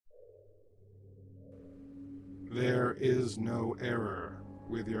There is no error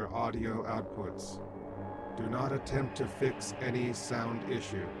with your audio outputs. Do not attempt to fix any sound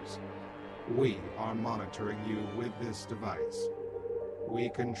issues. We are monitoring you with this device. We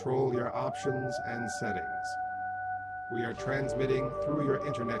control your options and settings. We are transmitting through your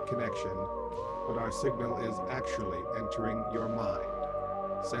internet connection, but our signal is actually entering your mind,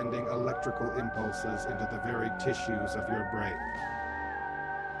 sending electrical impulses into the very tissues of your brain.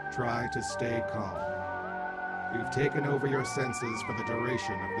 Try to stay calm. We've taken over your senses for the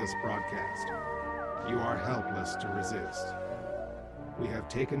duration of this broadcast. You are helpless to resist. We have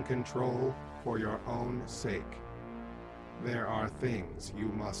taken control for your own sake. There are things you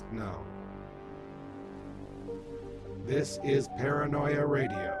must know. This is Paranoia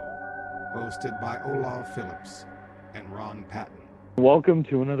Radio, hosted by Olaf Phillips and Ron Patton. Welcome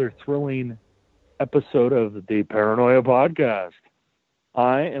to another thrilling episode of the Paranoia Podcast.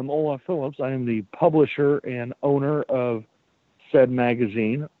 I am Olaf Phillips. I am the publisher and owner of said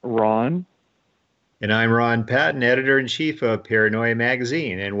magazine, Ron. And I'm Ron Patton, editor-in-chief of Paranoia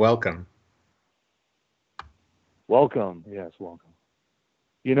Magazine, and welcome. Welcome. Yes, welcome.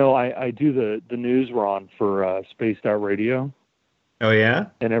 You know, I do the news, Ron, for Spaced Out Radio. Oh, yeah?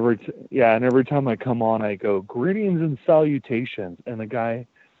 And every time I come on, I go, greetings and salutations. And the guy,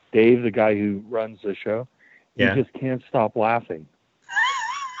 Dave, the guy who runs the show, he just can't stop laughing.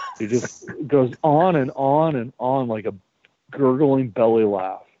 He just goes on and on and on like a gurgling belly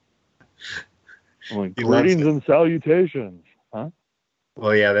laugh. I'm like, greetings and salutations. Huh?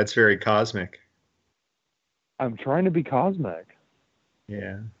 Well, yeah, that's very cosmic. I'm trying to be cosmic.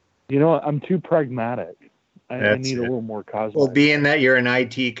 Yeah. You know, I'm too pragmatic. I need a little more cosmic. Well, being that you're an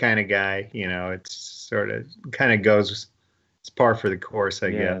IT kind of guy, you know, it's sort of kind of goes, it's par for the course, I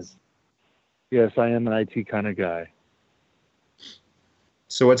guess. Yes, I am an IT kind of guy.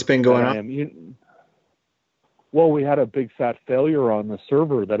 So what's been going on? Well, we had a big fat failure on the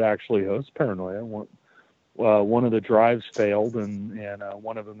server that actually hosts Paranoia. One of the drives failed, and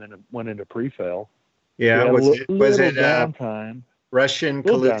one of them went into pre-fail. Yeah, was it downtime? Russian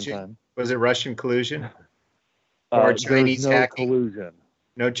collusion? Downtime. Was it Russian collusion? Or Chinese hacking? Collusion.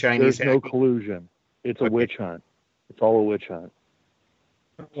 No Chinese hacking? There's no collusion. It's a witch hunt. It's all a witch hunt.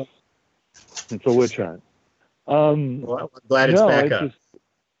 It's a witch hunt. Well, I'm glad it's back up.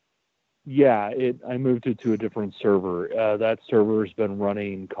 I moved it to a different server. That server has been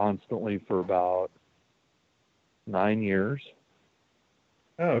running constantly for about 9 years.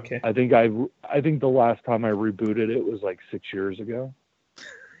 Oh, okay. I think the last time I rebooted it was like 6 years ago.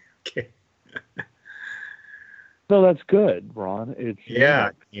 Okay. So that's good, Ron.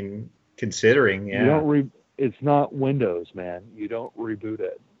 Considering, you don't it's not Windows, man. You don't reboot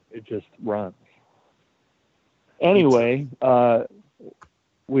it. It just runs. Anyway,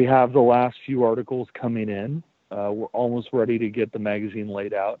 we have the last few articles coming in. We're almost ready to get the magazine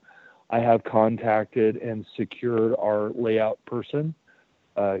laid out. I have contacted and secured our layout person.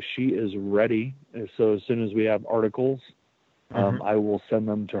 She is ready. So as soon as we have articles, I will send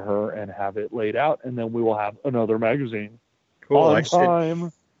them to her and have it laid out, and then we will have another magazine. Cool. On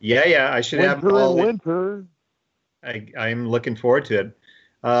time. I should have all winter. I'm looking forward to it.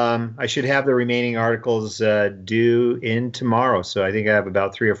 I should have the remaining articles due in tomorrow, so I think I have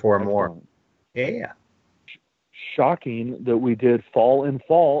about 3 or 4 more. Yeah. Shocking that we did fall and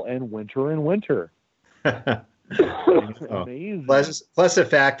fall and winter and winter. Amazing. Plus the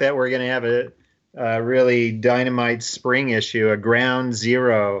fact that we're going to have a really dynamite spring issue, a Ground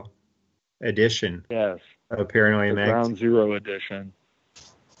Zero edition. Yes. Of Paranoia Magazine. Ground Zero edition.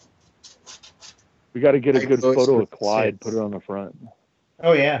 We got to get a good photo of Clyde, put it on the front.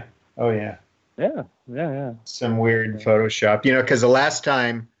 Oh, yeah. Yeah. Some weird Photoshop. You know, because the last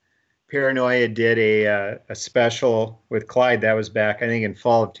time Paranoia did a special with Clyde, that was back, I think, in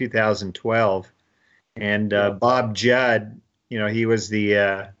fall of 2012. And Bob Judd, you know, he was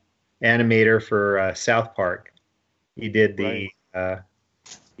the animator for South Park. He did the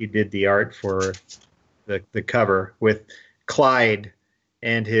art for the cover with Clyde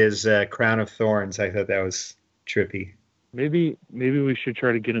and his crown of thorns. I thought that was trippy. Maybe we should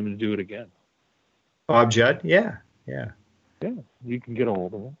try to get him to do it again. Bob Judd? Yeah. Yeah, you can get a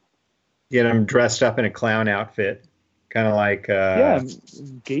hold of him. Get him dressed up in a clown outfit, kind of like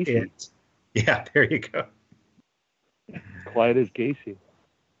Gacy. Yeah, there you go. Clyde is Gacy.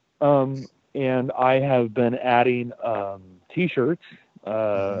 And I have been adding T-shirts.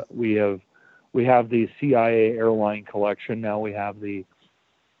 We have the CIA airline collection. Now we have the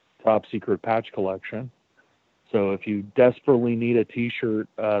top secret patch collection. So if you desperately need a T-shirt,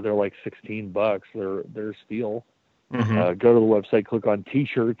 they're like $16. They're steal. Go to the website, click on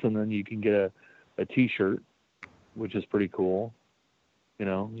T-shirts, and then you can get a T-shirt. which is pretty cool. You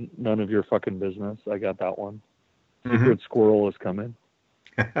know, none of your fucking business. I got that one. Mm-hmm. Secret Squirrel is coming.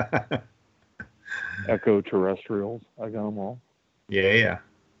 Echo Terrestrials. I got them all. Yeah.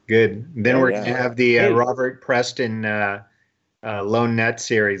 Good. Then we're going to have the Robert Preston Lone Nut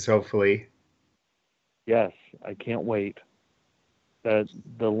series, hopefully. Yes, I can't wait. The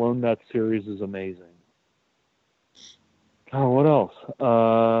Lone Nut series is amazing. Oh, what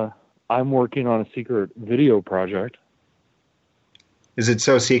else? I'm working on a secret video project. Is it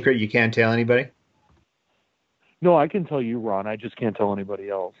so secret you can't tell anybody? No, I can tell you, Ron. I just can't tell anybody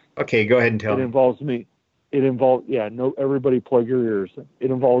else. Okay, go ahead and tell me. It involves me. No, everybody plug your ears.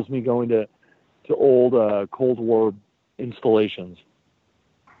 It involves me going to old Cold War installations.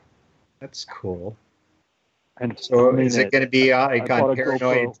 That's cool. And so is it going to be on Paranoia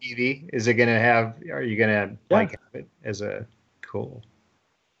GoPro. TV? Is it going to have, are you going to have it as a cool?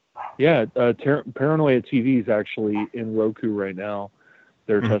 Yeah, Paranoia TV is actually in Roku right now.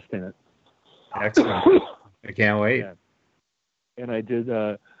 They're testing it. Excellent. I can't wait. Yeah. And I did,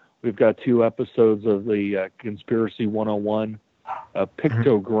 we've got 2 episodes of the Conspiracy 101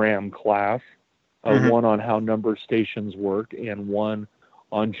 pictogram class, one on how number stations work and one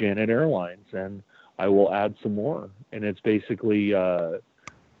on Janet Airlines. And I will add some more. And it's basically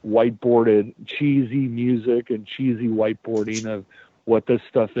whiteboarded cheesy music and cheesy whiteboarding of what this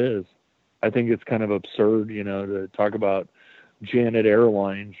stuff is. I think it's kind of absurd, you know, to talk about Janet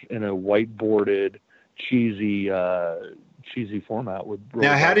Airlines in a whiteboarded cheesy format.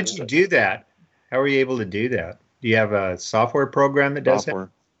 Now, how did you do that? How were you able to do that? Do you have a software program that does that?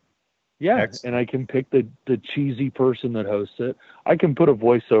 Yeah, Excellent. And I can pick the cheesy person that hosts it. I can put a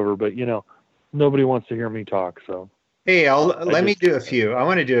voiceover, but you know, nobody wants to hear me talk. So hey, let me do a few. I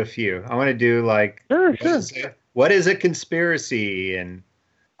want to do a few. I want to do like sure. What is a conspiracy and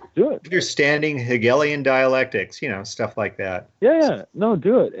do it. Understanding Hegelian dialectics, you know, stuff like that. Yeah. No,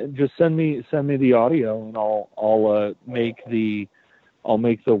 do it. And just send me the audio, and I'll make the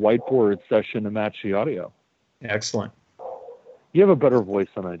whiteboard session to match the audio. Excellent. You have a better voice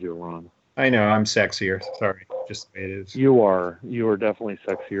than I do, Ron. I know, I'm sexier. Sorry, just the way it is. You are definitely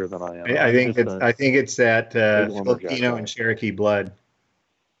sexier than I am. I think it's that Filipino and Cherokee blood.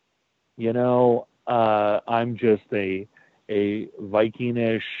 You know, I'm just a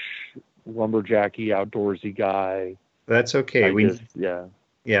Viking-ish, lumberjacky, outdoorsy guy. That's okay.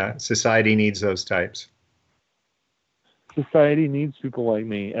 Yeah. Society needs those types. Society needs people like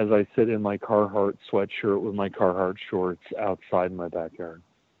me as I sit in my Carhartt sweatshirt with my Carhartt shorts outside in my backyard,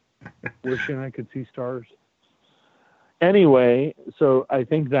 wishing I could see stars. Anyway, so I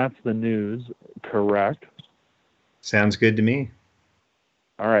think that's the news, correct? Sounds good to me.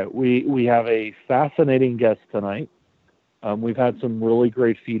 All right. We have a fascinating guest tonight. We've had some really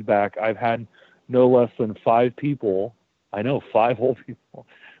great feedback. I've had no less than 5 people. I know 5 whole people.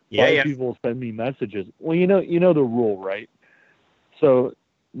 People send me messages. Well, you know the rule, right? So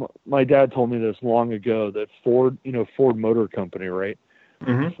my dad told me this long ago that Ford Motor Company, right?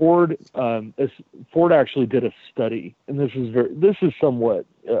 Mm-hmm. Ford actually did a study, and this is somewhat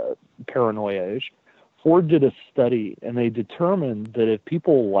paranoia-ish. Ford did a study, and they determined that if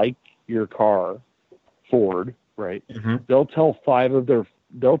people like your car, Ford, right, they'll tell 5 of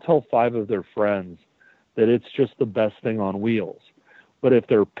their friends that it's just the best thing on wheels. But if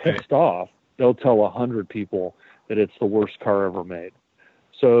they're pissed off, they'll tell 100 people that it's the worst car ever made.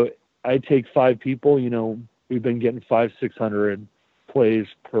 So I take 5 people. You know, we've been getting 500-600 plays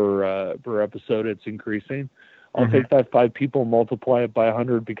per episode. It's increasing. I'll take that 5 people, multiply it by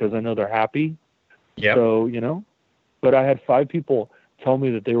 100 because I know they're happy. Yeah. So, you know, but I had 5 people tell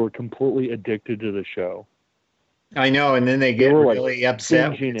me that they were completely addicted to the show. I know, and then they get really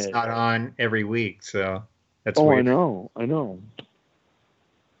upset when it's not on every week. So that's weird. I know. I don't know.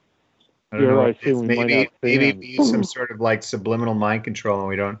 Maybe be some sort of like subliminal mind control, and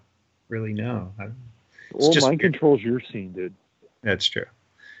we don't really know. Mind control's your scene, dude. That's true.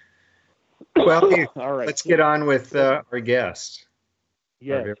 Well, all right. Let's get on with our guest.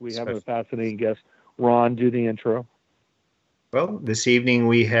 Yes, we have a fascinating guest. Ron, do the intro. Well, this evening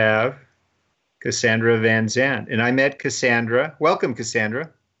we have Cassandra Vanzant, and I met Cassandra. Welcome,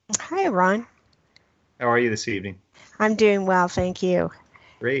 Cassandra. Hi, Ron. How are you this evening? I'm doing well, thank you.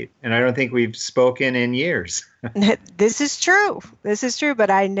 Great. And I don't think we've spoken in years. This is true, but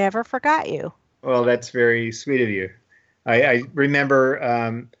I never forgot you. Well, that's very sweet of you. I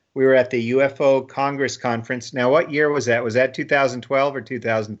remember we were at the UFO Congress conference. Now, what year was that? Was that 2012 or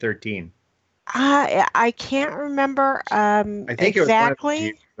 2013? I can't remember I think exactly. It was one of the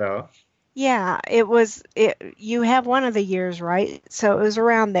years, though. Yeah, it was. You have one of the years, right? So it was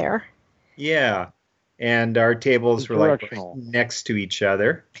around there. Yeah. and our tables were like Directional. next to each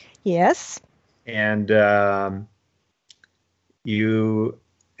other. Yes. And you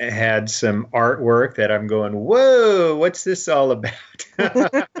had some artwork that I'm going, whoa, what's this all about?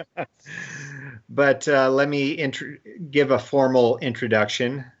 But let me give a formal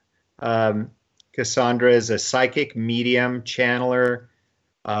introduction. Cassandra is a psychic, medium, channeler,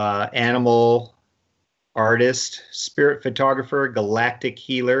 animal artist, spirit photographer, galactic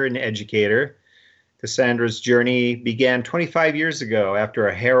healer, and educator. Cassandra's journey began 25 years ago after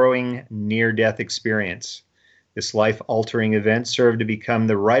a harrowing near-death experience. This life-altering event served to become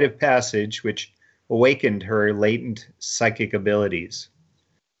the rite of passage which awakened her latent psychic abilities.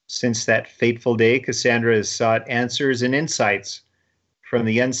 Since that fateful day, Cassandra has sought answers and insights from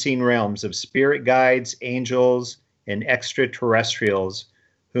the unseen realms of spirit guides, angels, and extraterrestrials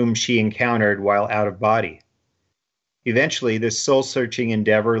whom she encountered while out of body. Eventually, this soul-searching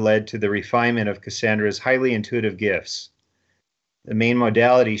endeavor led to the refinement of Cassandra's highly intuitive gifts. The main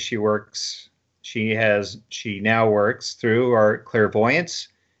modality she now works through are clairvoyance,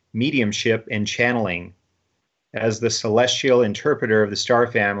 mediumship, and channeling. As the celestial interpreter of the star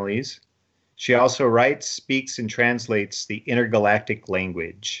families, she also writes, speaks, and translates the intergalactic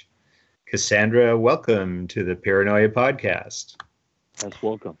language. Cassandra, welcome to the Paranoia Podcast. That's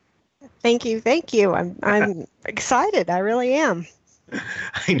welcome. Thank you. Thank you. I'm excited. I really am.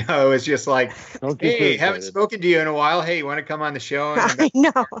 I know. It's just like, Don't get too hey, haven't excited. spoken to you in a while. Hey, you want to come on the show? I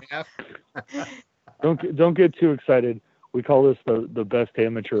know. Don't get too excited. We call this the best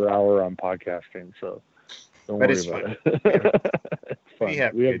amateur hour on podcasting, so don't But worry it's about fun. it. It's fun. We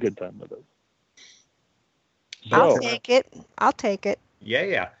have good time with it. I'll So, take it. I'll take it.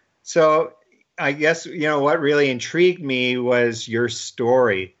 Yeah. So I guess, what really intrigued me was your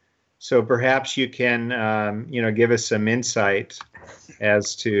story. So perhaps you can, give us some insight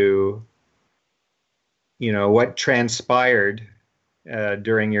as to, what transpired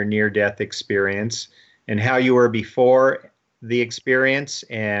during your near-death experience and how you were before the experience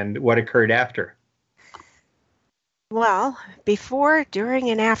and what occurred after. Well, before, during,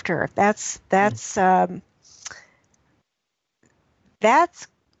 and after. That's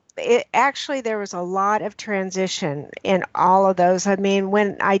it. Actually, there was a lot of transition in all of those. I mean,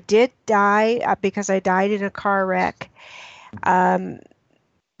 when I did die, because I died in a car wreck,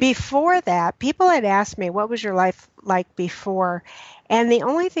 before that, people had asked me, what was your life like before? And the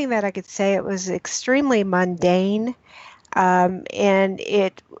only thing that I could say, it was extremely mundane, and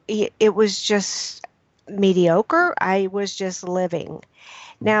it was just mediocre. I was just living.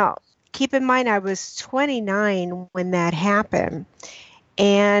 Now, keep in mind, I was 29 when that happened.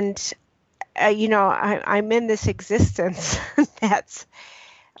 And, I'm in this existence that's,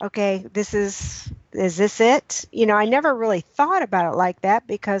 okay, is this it? I never really thought about it like that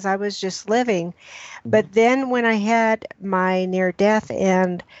because I was just living. But then when I had my near death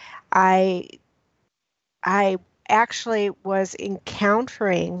and I actually was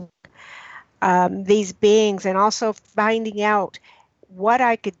encountering these beings and also finding out what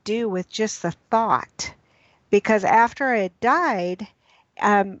I could do with just the thought. Because after I had died,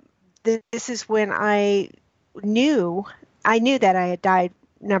 this is when I knew that I had died,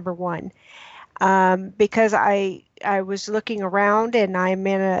 number one, because I was looking around and I'm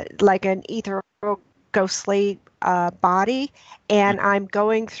in an ethereal ghostly body, and I'm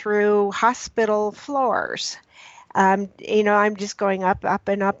going through hospital floors. I'm just going up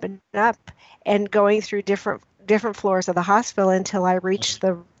and up and up and going through different floors of the hospital until I reached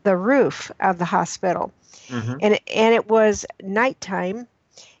the roof of the hospital. Mm-hmm. And it was nighttime,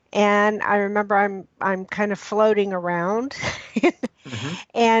 and I remember I'm kind of floating around, Mm-hmm.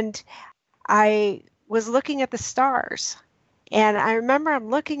 and I was looking at the stars, and I remember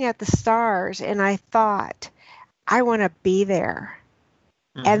I'm looking at the stars, and I thought, I want to be there.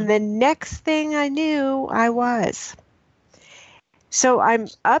 Mm-hmm. And the next thing I knew, I was. So I'm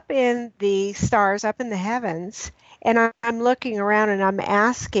up in the stars, up in the heavens, and I'm looking around and I'm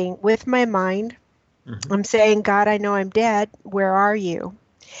asking with my mind, Mm-hmm. I'm saying, God, I know I'm dead. Where are you?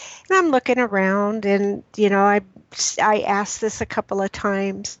 And I'm looking around, and, I asked this a couple of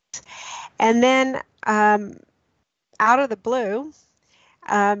times. And then out of the blue,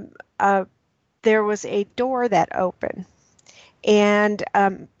 there was a door that opened. And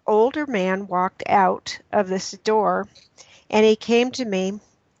older man walked out of this door, and he came to me,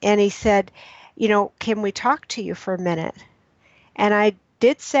 and he said, can we talk to you for a minute? And I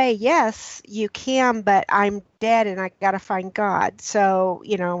did say, yes, you can, but I'm dead and I got to find God. So,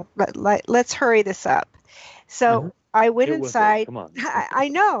 let's hurry this up. So Mm-hmm. I went Get with it. inside. Come on. I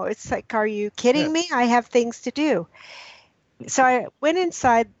know. It's like, are you kidding me? I have things to do. So I went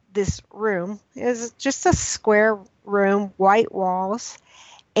inside this room. It was just a square room, white walls.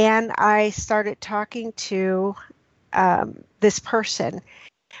 And I started talking to this person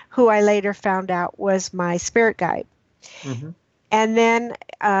who I later found out was my spirit guide. Mm-hmm. And then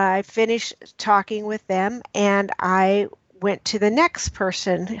I finished talking with them, and I went to the next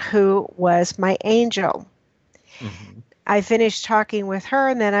person who was my angel. Mm-hmm. I finished talking with her,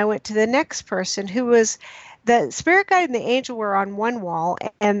 and then I went to the next person who was the spirit guide and the angel were on one wall,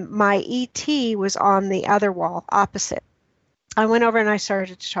 and my ET was on the other wall opposite. I went over and I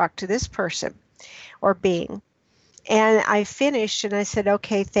started to talk to this person or being. And I finished and I said,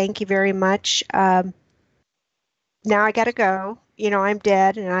 okay, thank you very much. Now I got to go. I'm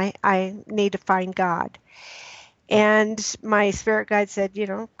dead and I need to find God. And my spirit guide said,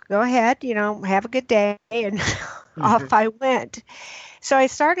 go ahead, have a good day. And off I went. So I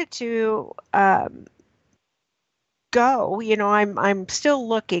started to go. I'm still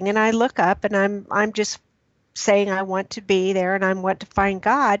looking, and I look up and I'm just saying I want to be there and I want to find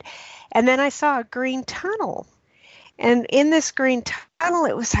God. And then I saw a green tunnel. And in this green tunnel,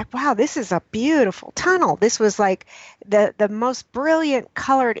 it was like, wow, this is a beautiful tunnel. This was like the most brilliant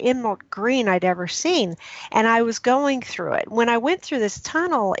colored emerald green I'd ever seen. And I was going through it. When I went through this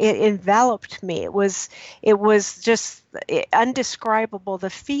tunnel, it enveloped me. It was just undescribable,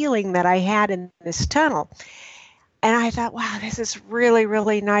 the feeling that I had in this tunnel. And I thought, wow, this is really,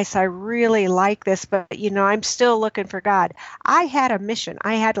 really nice. I really like this, but I'm still looking for God. I had a mission.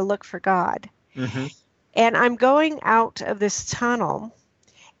 I had to look for God. Mm-hmm. And I'm going out of this tunnel,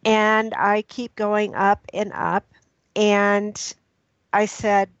 and I keep going up and up. And I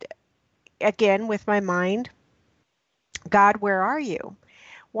said, again, with my mind, God, where are you?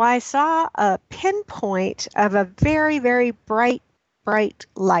 Well, I saw a pinpoint of a very, very bright, bright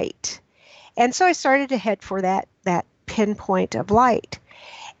light. And so I started to head for that pinpoint of light.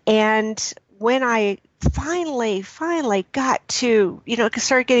 And when I finally got to, it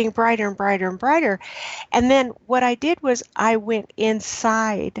started getting brighter and brighter and brighter. And then what I did was I went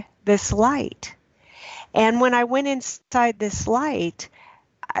inside this light. And when I went inside this light,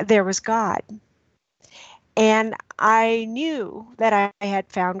 there was God. And I knew that I had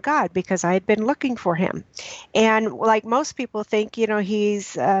found God because I had been looking for him. And like most people think,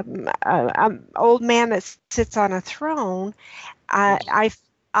 he's an old man that sits on a throne.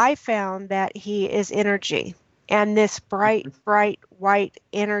 I found that he is energy, and this bright, bright white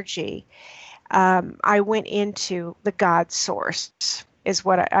energy. I went into the God source, is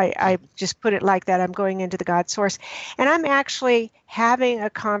what I just put it like that. I'm going into the God source, and I'm actually having a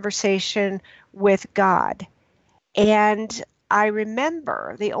conversation with God. And I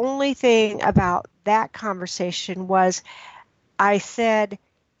remember the only thing about that conversation was I said,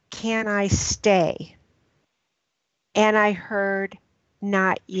 "Can I stay?" And I heard,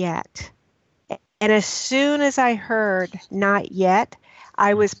 "Not yet." And as soon as I heard "not yet,"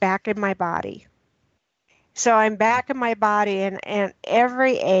 I was back in my body. So I'm back in my body, and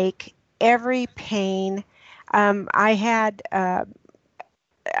every ache, every pain, I had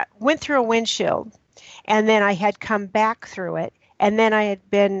went through a windshield, and then I had come back through it, and then I had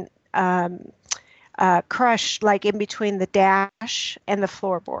been crushed like in between the dash and the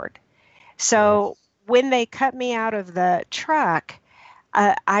floorboard. So when they cut me out of the truck,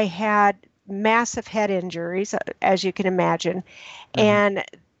 I had massive head injuries, as you can imagine, and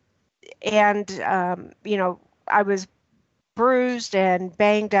I was bruised and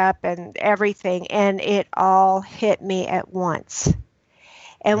banged up and everything, and it all hit me at once.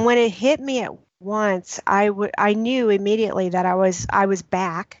 And when it hit me at once, I knew immediately that I was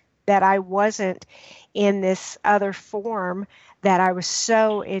back, that I wasn't in this other form that I was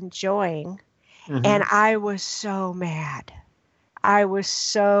so enjoying, and I was so mad. I was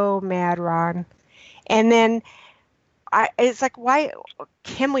so mad, Ron. And then it's like, why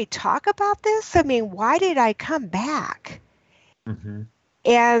can we talk about this? I mean, why did I come back?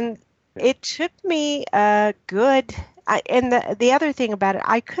 And it took me a good, and the other thing about it,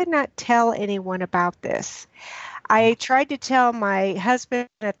 I could not tell anyone about this. I tried to tell my husband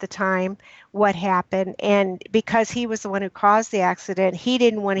at the time what happened, and because he was the one who caused the accident, he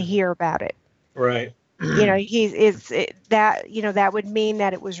didn't want to hear about it. Right. That would mean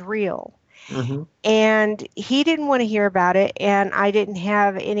that it was real. And he didn't want to hear about it, and I didn't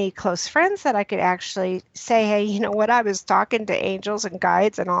have any close friends that I could actually say, hey, you know what, I was talking to angels and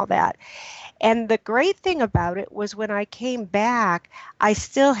guides and all that. And the great thing about it was when I came back, I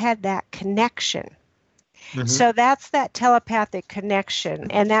still had that connection. So that's that telepathic connection,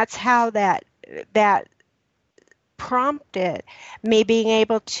 and that's how that prompted me being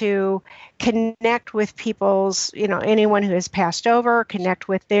able to connect with people's, anyone who has passed over, connect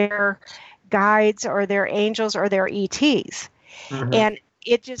with their guides or their angels or their ETs. Mhm. And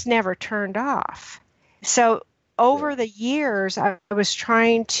it just never turned off. So over the years, I was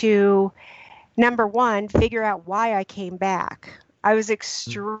trying to, number one, figure out why I came back. I was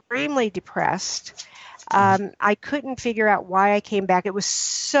extremely depressed. I couldn't figure out why I came back. It was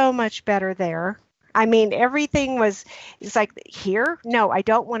so much better there. I mean, everything it's like, here? No, I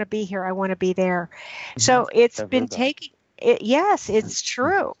don't want to be here. I want to be there. So it's been taking, yes, it's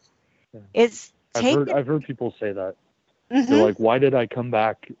true. Yeah. It's I've heard people say that. Mhm. They're like, why did I come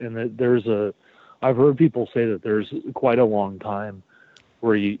back? And I've heard people say that there's quite a long time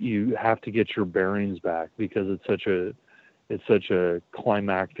where you have to get your bearings back, because it's such a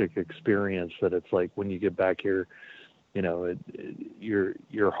climactic experience that it's like when you get back here,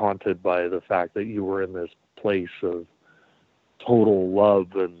 you're haunted by the fact that you were in this place of total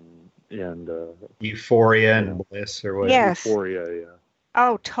love and Euphoria and bliss, or whatever. Yes. Euphoria, yeah.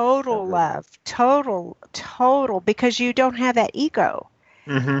 Oh, total love, total, because you don't have that ego.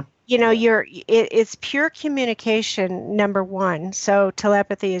 Mm-hmm. It's pure communication, number one. So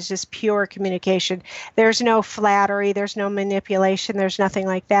telepathy is just pure communication. There's no flattery, there's no manipulation, there's nothing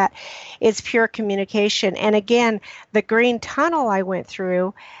like that. It's pure communication. And again, the green tunnel I went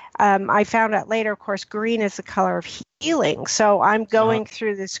through, I found out later, of course, green is the color of healing. So I'm going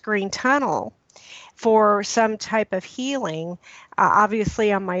through this green tunnel for some type of healing,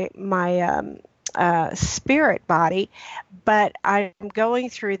 obviously on my spirit body, but I'm going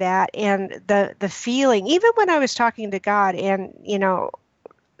through that, and the feeling, even when I was talking to God, and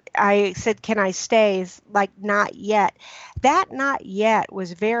I said, can I stay? Is like, not yet. That not yet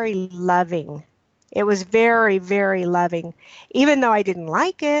was very loving. It was very, very loving. Even though I didn't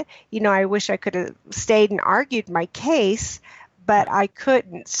like it, I wish I could have stayed and argued my case, but I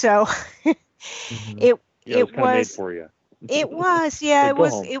couldn't. So it was kind of made for you. It was, yeah,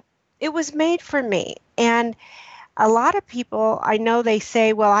 it was made for me. And a lot of people, I know, they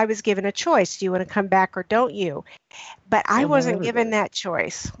say, well, I was given a choice. Do you want to come back or don't you? But I wasn't given that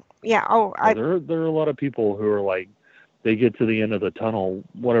choice. Yeah. There are a lot of people who are like, they get to the end of the tunnel,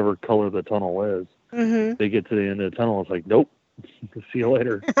 whatever color the tunnel is. Mm-hmm. They get to the end of the tunnel. It's like, nope. See you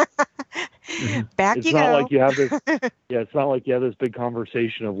later. Back it's you not go. Like you have this. Yeah, it's not like you have this big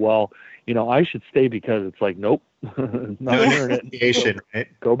conversation of, well, I should stay, because it's like, nope, not hearing it. Right?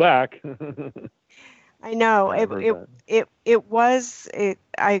 Go back. I know. It was.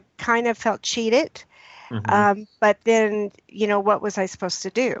 I kind of felt cheated. Mm-hmm. But then, what was I supposed to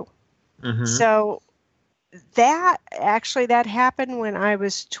do? Mm-hmm. So that happened when I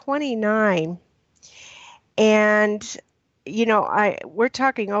was 29. And, we're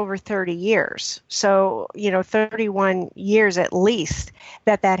talking over 30 years. So, 31 years at least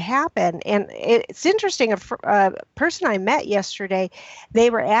that happened. And it's interesting. A person I met yesterday, they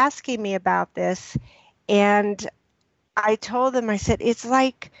were asking me about this. And I told them, I said, it's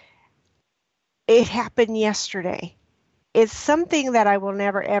like it happened yesterday. It's something that I will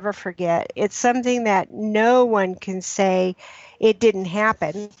never, ever forget. It's something that no one can say it didn't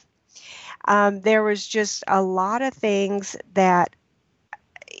happen. There was just a lot of things that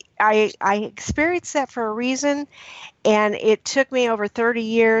I experienced that for a reason, and it took me over 30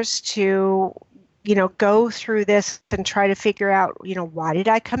 years to, go through this and try to figure out, why did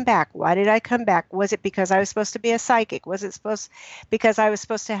I come back? Why did I come back? Was it because I was supposed to be a psychic? Was it because I was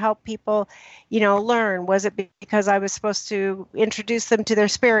supposed to help people, learn? Was it because I was supposed to introduce them to their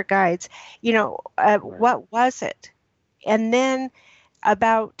spirit guides? What was it? And then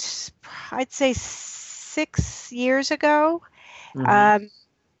about, I'd say 6 years ago, Mm-hmm.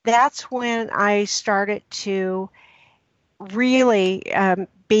 That's when I started to really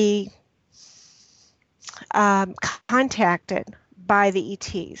be contacted by the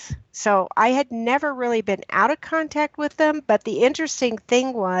ETs. So I had never really been out of contact with them, but the interesting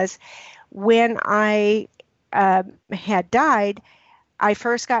thing was, when I had died, I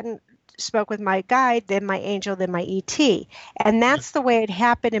first spoke with my guide, then my angel, then my ET. And that's the way it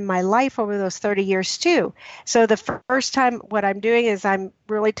happened in my life over those 30 years too. So the first time, what I'm doing is I'm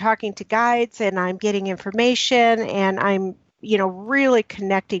really talking to guides, and I'm getting information, and I'm really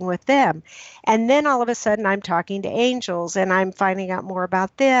connecting with them. And then all of a sudden I'm talking to angels, and I'm finding out more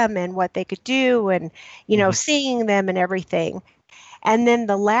about them and what they could do, and seeing them and everything. And then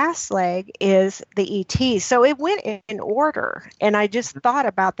the last leg is the ET. So it went in order. And I just thought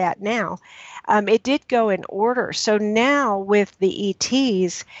about that now. It did go in order. So now with the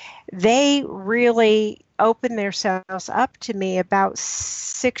ETs, they really opened themselves up to me about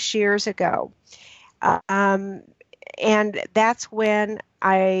 6 years ago. and that's when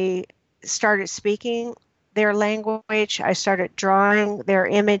I started speaking their language. I started drawing their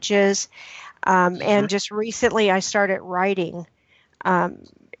images, and just recently I started writing. Um,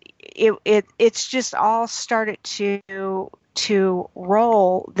 it's just all started to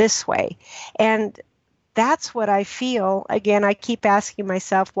roll this way, and that's what I feel. Again, I keep asking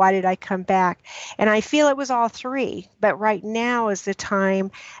myself, why did I come back? And I feel it was all three, but right now is the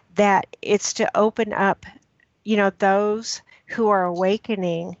time that it's to open up, those who are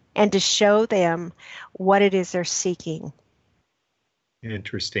awakening and to show them what it is they're seeking.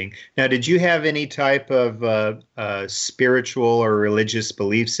 Interesting. Now, did you have any type of spiritual or religious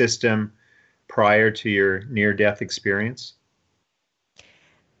belief system prior to your near-death experience?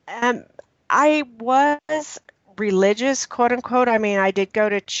 I was religious, quote unquote. I mean, I did go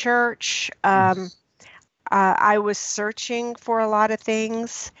to church. I was searching for a lot of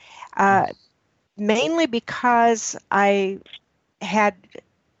things, mainly because I had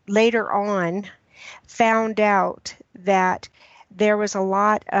later on found out that there was a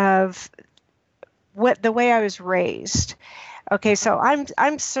lot of the way I was raised. Okay, so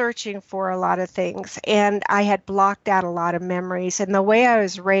I'm searching for a lot of things, and I had blocked out a lot of memories, and the way I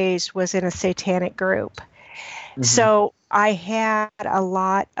was raised was in a satanic group. So I had a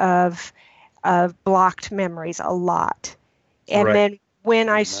lot of blocked memories, a lot. And then when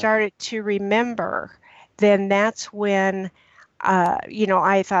I started to remember, then that's when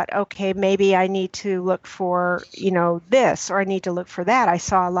I thought, okay, maybe I need to look for, this, or I need to look for that. I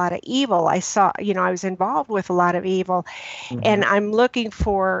saw a lot of evil. I saw, I was involved with a lot of evil, and I'm looking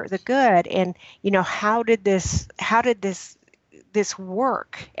for the good. And, how did this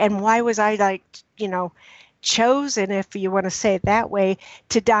work? And why was I chosen, if you want to say it that way,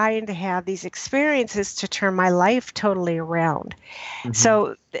 to die and to have these experiences to turn my life totally around?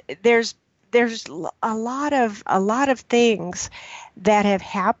 So there's a lot of things that have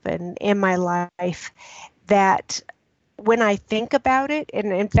happened in my life that when I think about it,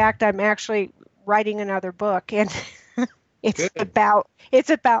 and in fact, I'm actually writing another book, and it's about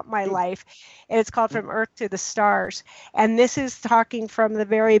my life, and it's called From Earth to the Stars. And this is talking from the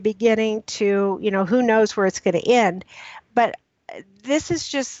very beginning to, who knows where it's going to end. But this is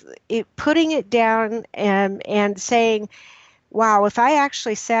just putting it down and saying, wow, if I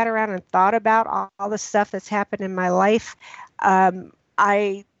actually sat around and thought about all the stuff that's happened in my life,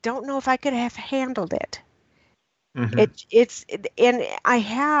 I don't know if I could have handled it. And I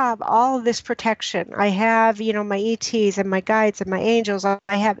have all of this protection. I have, my ETs and my guides and my angels. I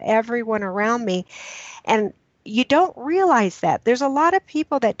have everyone around me. And you don't realize that. There's a lot of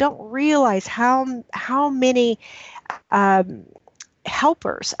people that don't realize how many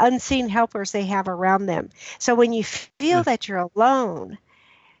helpers, unseen helpers they have around them. So when you feel that you're alone,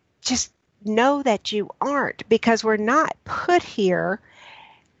 just know that you aren't, because we're not put here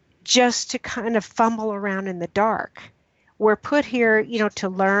just to kind of fumble around in the dark. We're put here, to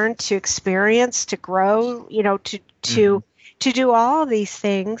learn, to experience, to grow, to do all these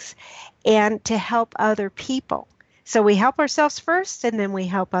things and to help other people. So we help ourselves first, and then we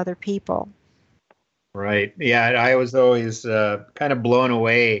help other people. Right. Yeah, I was always kind of blown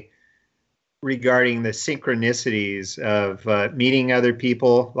away regarding the synchronicities of meeting other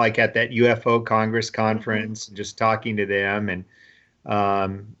people, like at that UFO Congress conference, and just talking to them. And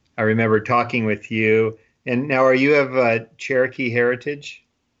I remember talking with you. And now, are you of Cherokee heritage?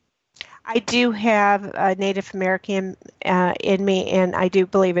 I do have a Native American in me, and I do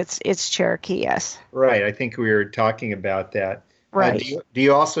believe it's Cherokee, yes. Right. I think we were talking about that. Right. Do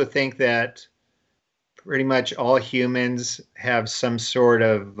you also think that pretty much all humans have some sort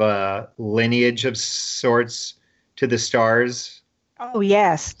of lineage of sorts to the stars? Oh,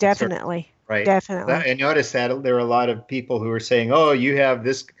 yes, definitely. Right. Definitely. I noticed that there were a lot of people who were saying, oh, you have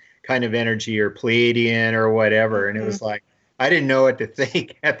this kind of energy, or Pleiadian or whatever. And it was like, I didn't know what to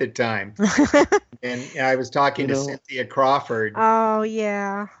think at the time. And I was talking to Cynthia Crawford. Oh,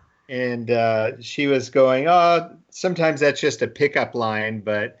 yeah. And she was going, oh, sometimes that's just a pickup line,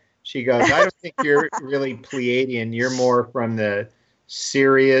 but she goes, I don't think you're really Pleiadian. You're more from the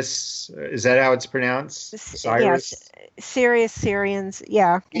Sirius. Is that how it's pronounced? Cyrus? Yes. Sirius, Syrians.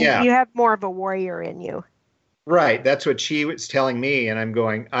 Yeah. You have more of a warrior in you. Right. That's what she was telling me. And I'm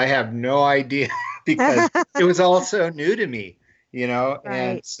going, I have no idea, because it was all so new to me, Right.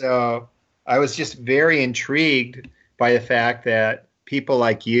 And so I was just very intrigued by the fact that people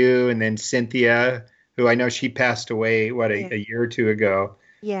like you, and then Cynthia, who I know she passed away, a year or two ago.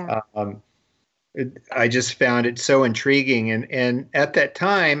 Yeah. I just found it so intriguing. And at that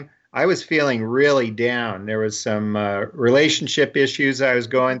time, I was feeling really down. There was some relationship issues I was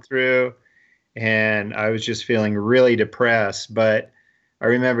going through. and I was just feeling really depressed. But I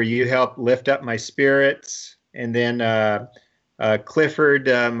remember you helped lift up my spirits. And then Clifford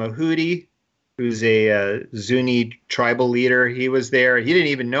Mahudi, who's a Zuni tribal leader, he was there. He didn't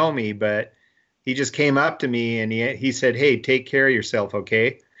even know me, but he just came up to me and he said, "Hey, take care of yourself,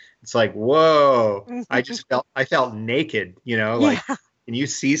 okay?" It's like, whoa! I felt naked, Yeah. like, can you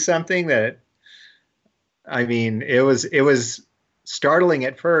see something that? I mean, it was startling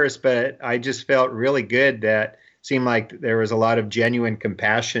at first, but I just felt really good. That seemed like there was a lot of genuine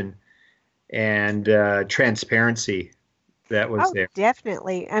compassion and transparency that was Oh, there.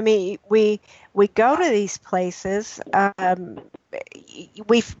 definitely. I mean, we go to these places.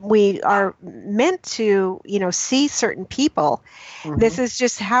 We are meant to, see certain people. This Mhm. is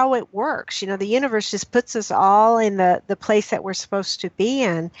just how it works. The universe just puts us all in the place that we're supposed to be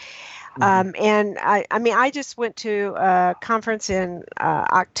in. Mhm. And I mean, I just went to a conference in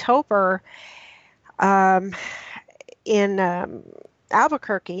October um, in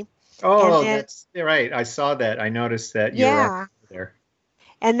Albuquerque, and Oh, then that's right. I saw that. I noticed that you were on yeah. there.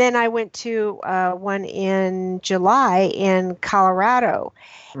 And then I went to one in July in Colorado.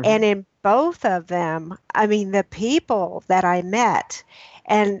 And Mhm. in both of them, I mean, the people that I met,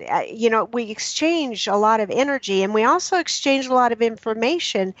 and, we exchange a lot of energy and we also exchange a lot of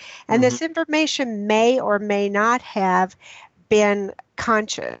information. And Mhm. this information may or may not have been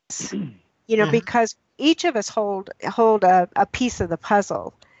conscious, Mhm. because each of us hold a piece of the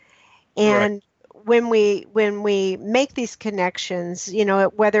puzzle. Right. And when we make these connections,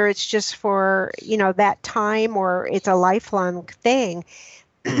 whether it's just for, that time or it's a lifelong thing,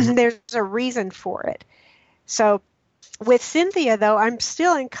 Mhm. there's a reason for it. So with Cynthia, though, I'm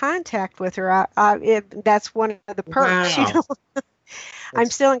still in contact with her. That's one of the perks, Wow. I'm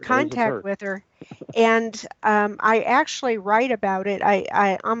That's still in That is a contact perk. with her. And I actually write about it.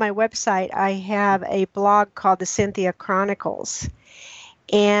 On my website, I have a blog called the Cynthia Chronicles.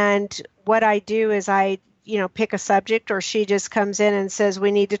 And what I do is I, pick a subject, or she just comes in and says,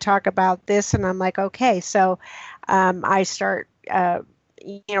 we need to talk about this. And I'm like, okay. So I start,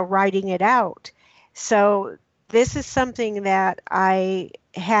 writing it out. So this is something that I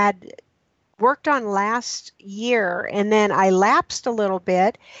had worked on last year, and then I lapsed a little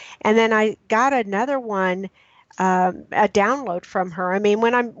bit, and then I got another one, a download from her. I mean,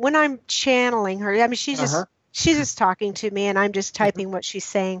 when I'm channeling her, I mean, uh-huh. she's just talking to me, and I'm just Mhm. typing what she's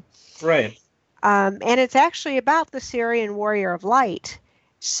saying. Right. And it's actually about the Syrian warrior of light. Wow.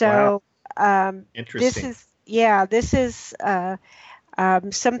 So this Interesting. is, yeah, this is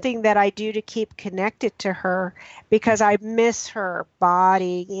something that I do to keep connected to her, because I miss her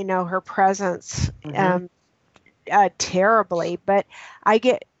body, her presence, Mm-hmm. terribly. But I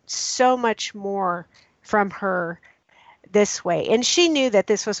get so much more from her this way. And she knew that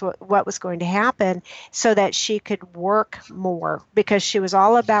this was what was going to happen, so that she could work more, because she was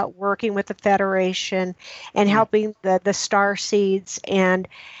all about working with the Federation and helping the star seeds. And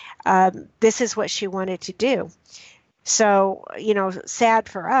this is what she wanted to do. So, sad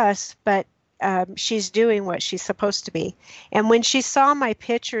for us, but she's doing what she's supposed to be. And when she saw my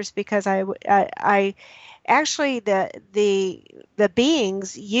pictures, because I actually the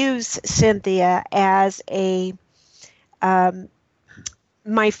beings use Cynthia as a um,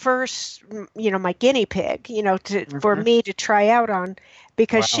 my first, my guinea pig, for Mm-hmm. me to try out on,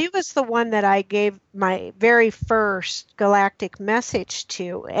 because Wow. she was the one that I gave my very first galactic message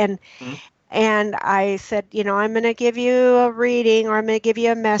to. And I said, I'm going to give you a reading, or I'm going to give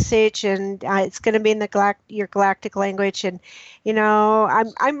you a message, and it's going to be in your galactic language. And,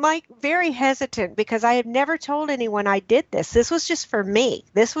 I'm like very hesitant, because I have never told anyone I did this. This was just for me.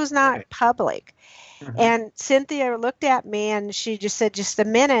 This was not Right. public. Mm-hmm. And Cynthia looked at me and she just said, just a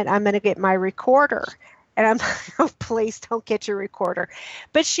minute, I'm going to get my recorder. And I'm like, oh, please don't get your recorder.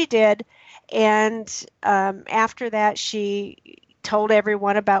 But she did. And after that, she told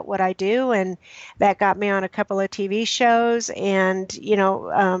everyone about what I do. And that got me on a couple of TV shows. And,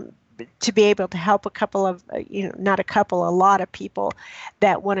 to be able to help a couple of, not a couple, a lot of people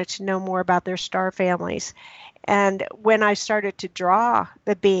that wanted to know more about their star families. And when I started to draw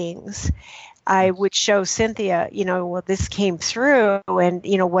the beings, I would show Cynthia, well, this came through, and,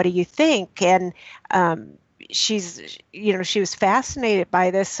 what do you think? And she was fascinated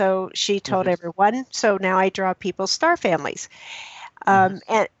by this, so she told Mm-hmm. everyone. So now I draw people's star families.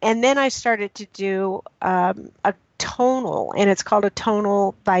 Mm-hmm. And then I started to do a tonal, and it's called a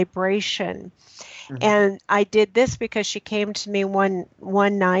tonal vibration. Mm-hmm. And I did this because she came to me one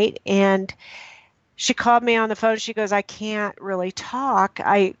night, and she called me on the phone. She goes, I can't really talk.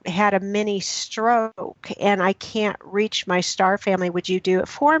 I had a mini stroke and I can't reach my star family. Would you do it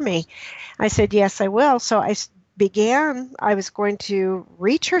for me? I said, yes, I will. So I was going to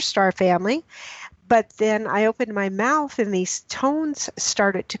reach her star family, but then I opened my mouth and these tones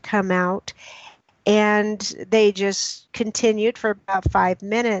started to come out, and they just continued for about 5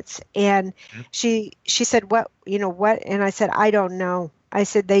 minutes. And she said, what? And I said, I don't know. I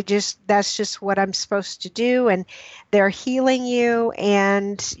said, that's just what I'm supposed to do. And they're healing you,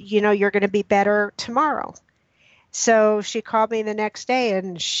 and, you're going to be better tomorrow. So she called me the next day,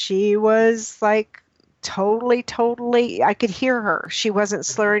 and she was like totally, I could hear her. She wasn't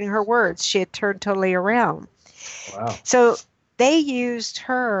slurring her words. She had turned totally around. Wow. So they used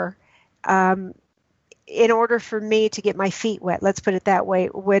her, in order for me to get my feet wet, let's put it that way,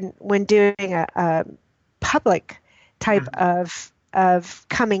 when doing a public type of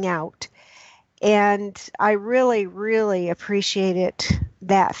coming out. And I really, really appreciated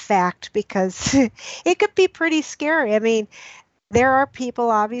that fact, because it could be pretty scary. I mean, there are people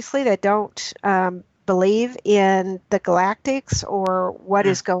obviously that don't believe in the galactics or what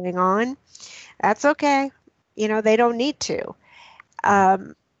is going on. That's okay. They don't need to.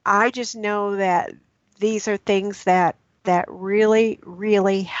 I just know that these are things that really,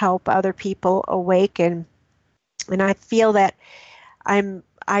 really help other people awaken. And I feel that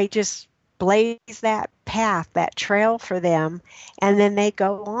I just blaze that path, that trail for them, and then they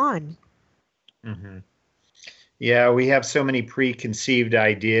go on. Mm-hmm. Yeah, we have so many preconceived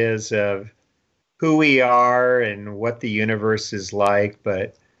ideas of who we are and what the universe is like,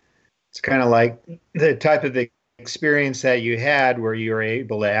 but it's kind of like the type of experience that you had where you were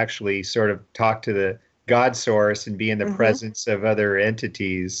able to actually sort of talk to the God source and be in the presence of other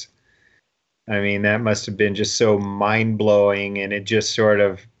entities. I mean, that must have been just so mind-blowing, and it just sort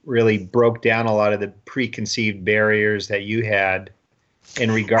of really broke down a lot of the preconceived barriers that you had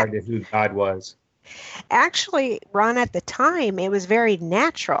in regard to who God was. Actually, Ron, at the time, it was very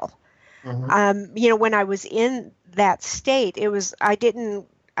natural. When I was in that state, I didn't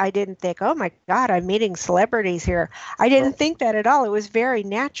think, oh my God, I'm meeting celebrities here. I didn't think that at all. It was very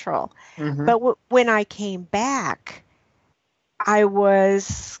natural. But when I came back, I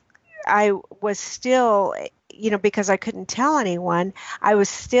was still, because I couldn't tell anyone, I was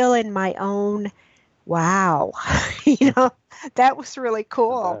still in my own, wow, that was really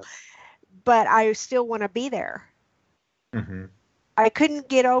cool. But I still want to be there. I couldn't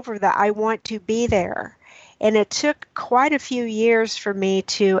get over that. I want to be there. And it took quite a few years for me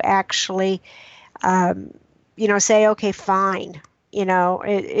to actually, say, okay, fine.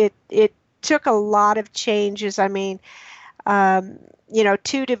 It took a lot of changes. I mean,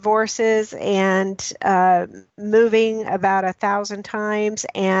 2 divorces and moving about 1,000 times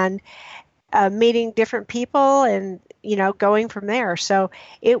and meeting different people and, going from there. So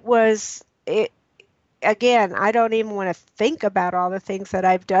again, I don't even want to think about all the things that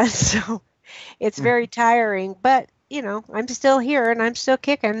I've done. So it's very tiring, but I'm still here and I'm still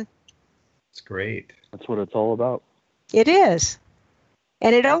kicking. It's great. That's what it's all about. It is.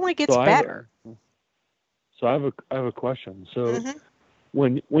 And it only gets better. So I have a question. So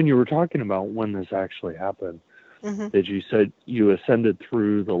when you were talking about when this actually happened, that you said you ascended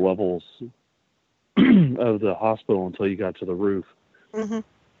through the levels of the hospital until you got to the roof.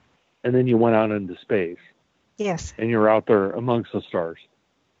 And then you went out into space. Yes. And you're out there amongst the stars.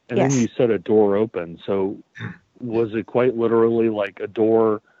 And yes. then you said a door opened. So was it quite literally like a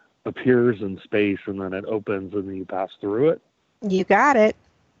door appears in space and then it opens and then you pass through it? You got it.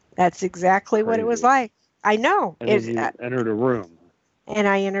 That's exactly what it was like. I know. And then you entered a room. And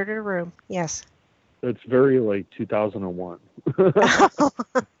I entered a room, yes. It's very like 2001.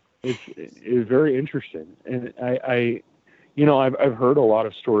 It's very interesting. And I've heard a lot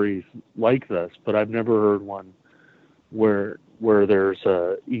of stories like this, but I've never heard one where there's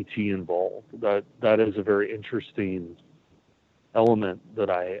a ET involved. That is a very interesting element that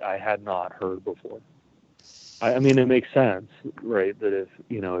I had not heard before. I mean, it makes sense, right? That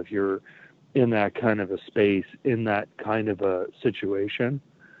if you're in that kind of a space, in that kind of a situation,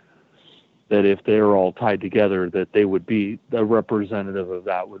 that if they're all tied together, that they would be, the representative of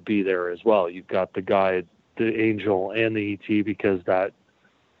that would be there as well. You've got the guide, the angel, and the ET, because that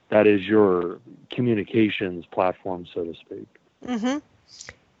is your communications platform, so to speak. Mm-hmm.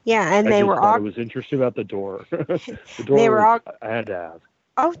 Yeah, and they were all. It was interesting about the door. The door. They were all. I had to ask.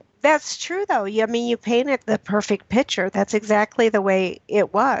 Oh, that's true, though. I mean, you painted the perfect picture. That's exactly the way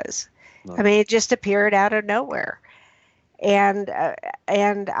it was. No. I mean, it just appeared out of nowhere, and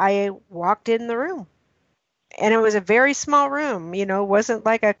I walked in the room. and it was a very small room, it wasn't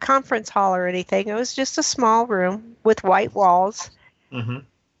like a conference hall or anything. It was just a small room with white walls, Mm-hmm.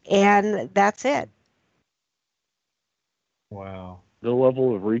 and that's it. Wow. The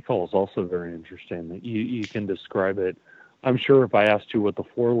level of recall is also very interesting. That you can describe it. I'm sure if I asked you what the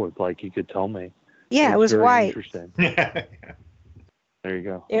floor looked like, you could tell me. Yeah, it It's was very white. interesting. There you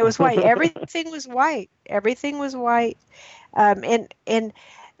go. It was white. Everything was white. Everything was white. And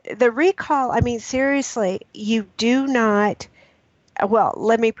the recall, I mean, seriously, you do not, well,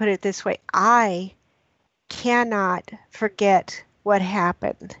 let me put it this way. I cannot forget what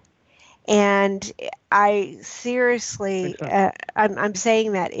happened. And I seriously, Makes sense. I'm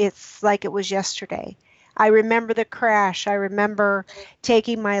saying that it's like it was yesterday. I remember the crash. I remember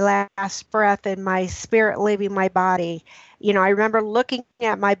taking my last breath and my spirit leaving my body. I remember looking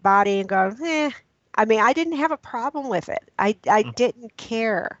at my body and going, I mean, I didn't have a problem with it. I didn't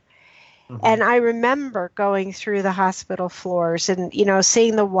care. Mm-hmm. And I remember going through the hospital floors and,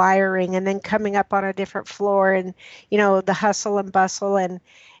 seeing the wiring and then coming up on a different floor and, the hustle and bustle and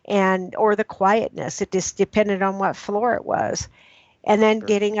or the quietness. It just depended on what floor it was. And then Sure.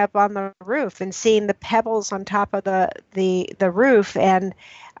 getting up on the roof and seeing the pebbles on top of the roof and,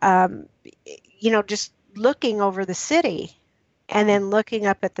 um, just looking over the city and then looking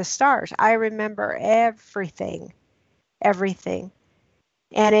up at the stars. I remember everything, everything.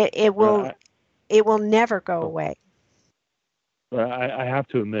 And But it will never go oh, away. I have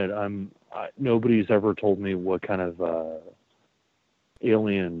to admit, nobody's ever told me what kind of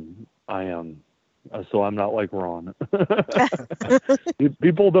alien I am, so I'm not like Ron.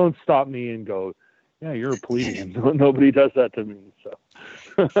 People don't stop me and go, "Yeah, you're a Pleiadian." Nobody does that to me. So,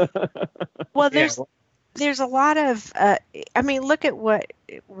 Well, Yeah. there's a lot of I mean, look at what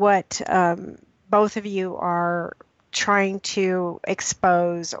both of you are trying to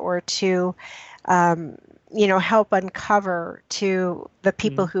expose or to help uncover to the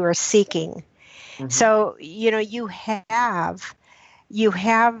people who are seeking. Mm-hmm. So, you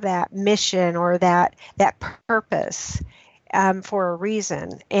have that mission or that purpose for a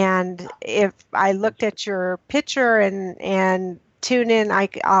reason. And if I looked at your picture and tune in,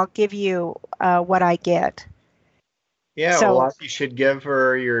 I'll give you what I get. Yeah, So well, you should give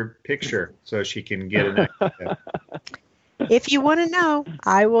her your picture so she can get an idea. if you want to know,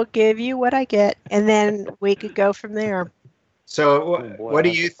 I will give you what I get, and then we could go from there. So, oh boy, what do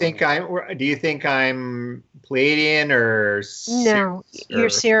I have you to think find I'm? Do you think I'm Pleiadian or No, Sirius you're or?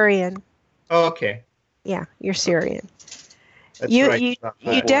 Syrian. Oh, okay, Yeah, you're Syrian. that's You what I you thought.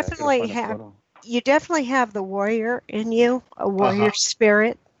 Oh you boy, I gotta definitely find a have photo. the warrior in you, a Uh-huh. warrior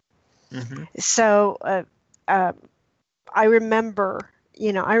spirit. Mm-hmm. So uh, I remember,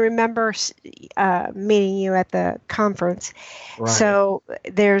 meeting you at the conference. Right. So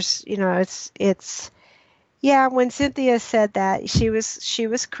there's, it's yeah. When Cynthia said that, she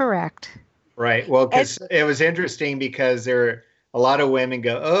was correct. Right. Well, And because it was interesting because there are a lot of women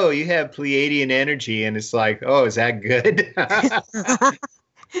go, "Oh, you have Pleiadian energy," and it's like, "Oh, is that good?" I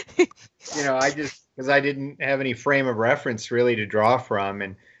just because I didn't have any frame of reference really to draw from,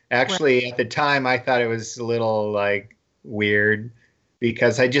 and right. actually at the time I thought it was a little like weird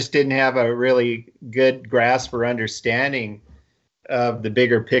because I just didn't have a really good grasp or understanding of the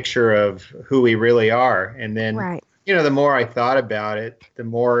bigger picture of who we really are. And then, Right. the more I thought about it, the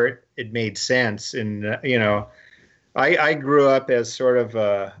more it made sense. And, I grew up as sort of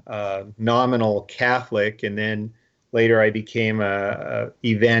a nominal Catholic, and then later I became a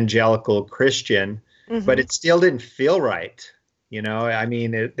evangelical Christian, but Mm-hmm. it still didn't feel right. I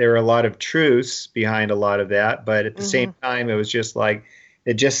mean, there are a lot of truths behind a lot of that, but at the same Mm-hmm. time, it was just like,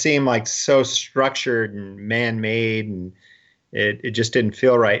 it just seemed like so structured and man-made, and it just didn't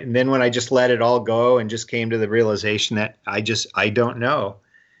feel right. And then when I just let it all go and just came to the realization that I don't know,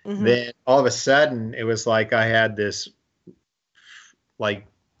 Mm-hmm. then all of a sudden it was like I had this like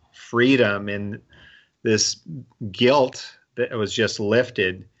freedom and this guilt that was just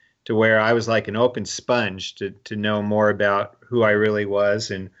lifted to where I was like an open sponge to know more about who I really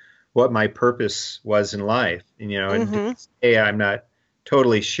was and what my purpose was in life. And to Mm-hmm. this day, I'm not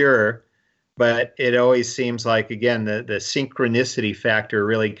totally sure, but it always seems like, again, the synchronicity factor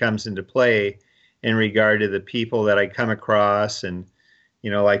really comes into play in regard to the people that I come across. And,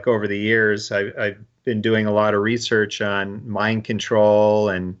 like over the years, I've been doing a lot of research on mind control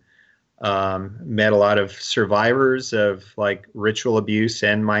and met a lot of survivors of like ritual abuse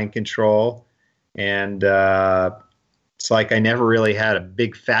and mind control. And it's like I never really had a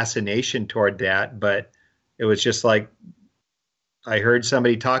big fascination toward that, but it was just like I heard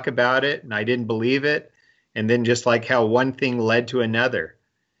somebody talk about it and I didn't believe it. And then just like how one thing led to another.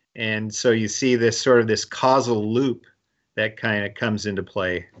 And so you see this causal loop that kind of comes into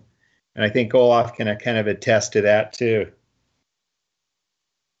play. And I think Olaf can kind of attest to that too.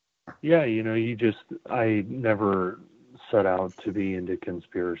 Yeah, I never set out to be into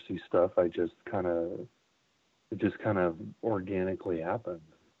conspiracy stuff. It just kind of organically happened.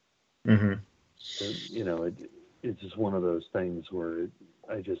 Mm-hmm. It's just one of those things where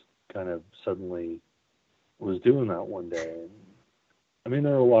I just kind of suddenly was doing that one day. I mean,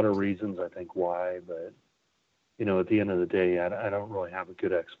 there are a lot of reasons I think why, but at the end of the day, I don't really have a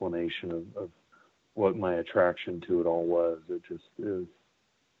good explanation of what my attraction to it all was. It just is.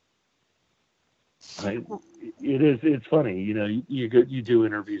 It's funny, you do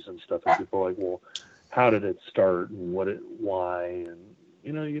interviews and stuff, and people are like, well, how did it start and why, and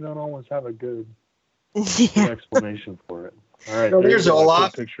you don't always have a good explanation for it. All right, so there's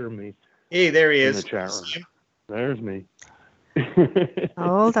Olaf. Picture of me. Hey, there he in is. The chat room. There's me.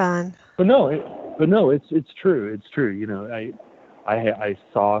 Hold on. But no, it's true. It's true. I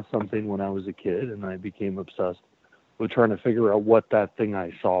saw something when I was a kid, and I became obsessed with trying to figure out what that thing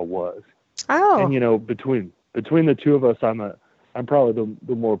I saw was. Oh. And between the two of us, I'm probably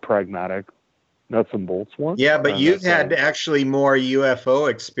the more pragmatic, nuts and bolts one. Yeah, but you've had actually more UFO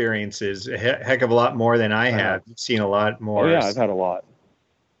experiences, a heck of a lot more than I have. You've seen a lot more. Oh yeah, I've had a lot.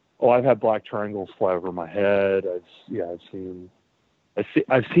 Oh, I've had black triangles fly over my head. I've seen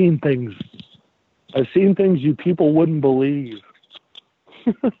things. I've seen things you people wouldn't believe.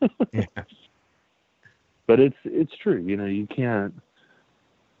 Yeah. But it's true. You can't.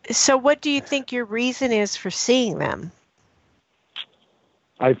 So what do you think your reason is for seeing them?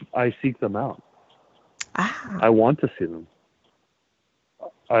 I seek them out. Ah. I want to see them.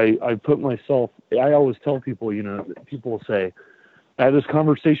 I put myself. I always tell people. People say, I had this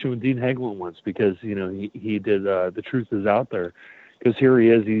conversation with Dean Hagelin once because he did The Truth Is Out There, because here he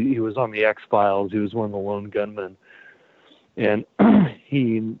is. He was on the X-Files. He was one of the lone gunmen, and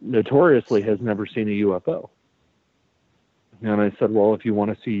he notoriously has never seen a UFO. And I said, well, if you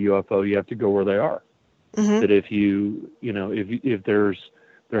want to see a UFO, you have to go where they are. Mm-hmm. That if if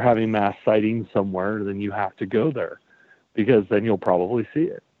they're having mass sightings somewhere, then you have to go there, because then you'll probably see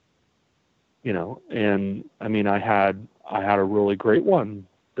it. And I mean, I had a really great one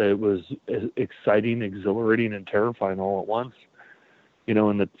that was exciting, exhilarating, and terrifying all at once. In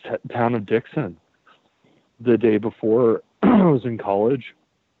the town of Dixon, the day before I was in college,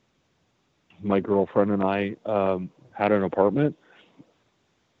 my girlfriend and I had an apartment,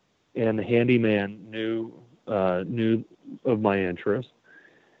 and the handyman knew of my interest,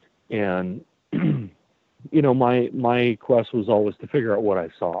 and my quest was always to figure out what I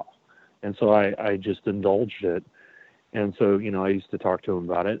saw, and so I just indulged it. And so I used to talk to him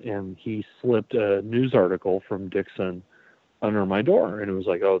about it, and he slipped a news article from Dixon under my door, and it was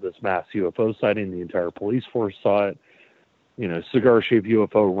like, oh, this mass UFO sighting, the entire police force saw it, cigar-shaped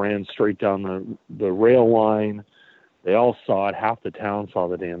UFO ran straight down the rail line. They all saw it. Half the town saw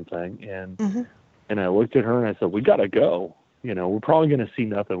the damn thing. And Mm-hmm. and I looked at her and I said, we got to go. We're probably going to see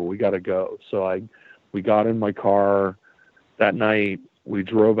nothing, but we got to go. So we got in my car that night. We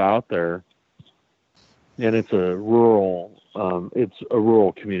drove out there, and it's a rural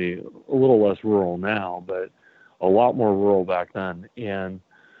community, a little less rural now, but a lot more rural back then. And,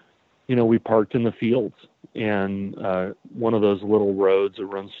 we parked in the fields, and one of those little roads that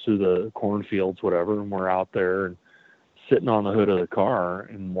runs through the cornfields, whatever, and we're out there and sitting on the hood of the car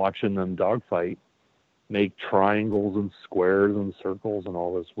and watching them dogfight, make triangles and squares and circles and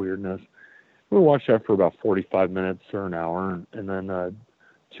all this weirdness. We watched that for about 45 minutes or an hour, and then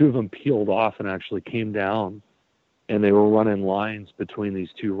two of them peeled off and actually came down, and they were running lines between these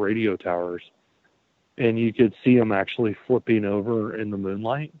two radio towers, and you could see them actually flipping over in the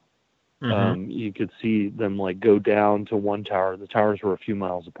moonlight. Mm-hmm. You could see them go down to one tower. The towers were a few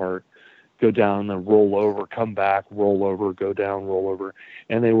miles apart. Go down, then roll over, come back, roll over, go down, roll over,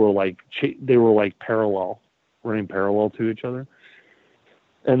 and they were parallel, running parallel to each other.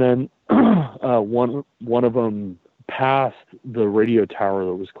 And then one of them passed the radio tower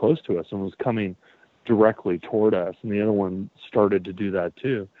that was close to us and was coming directly toward us, and the other one started to do that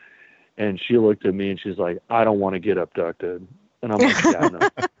too. And she looked at me and she's like, I don't want to get abducted. And I'm like, yeah, no,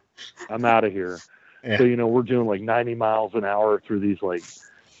 I'm out of here. Yeah. So, we're doing 90 miles an hour through these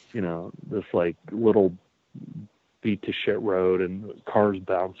this little beat to shit road, and cars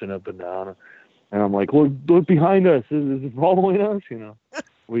bouncing up and down. And I'm like, look behind us. Is it following us?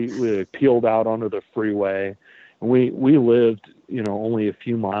 We peeled out onto the freeway, and we lived, only a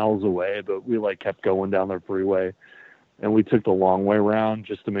few miles away, but we kept going down the freeway, and we took the long way around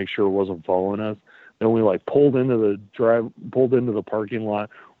just to make sure it wasn't following us. And we like pulled into the parking lot,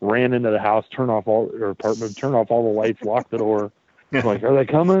 ran into the house, turned off all the lights, locked the door. Like, are they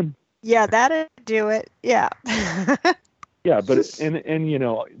coming? Yeah, that'd do it. Yeah. Yeah, but and you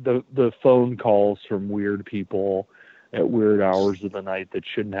know, the phone calls from weird people at weird hours of the night that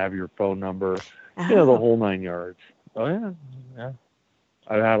shouldn't have your phone number. You know, the whole 9 yards. Oh yeah.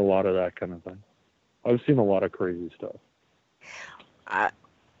 I've had a lot of that kind of thing. I've seen a lot of crazy stuff.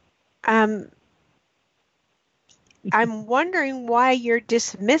 I'm wondering why you're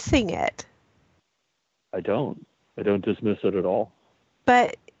dismissing it. I don't dismiss it at all.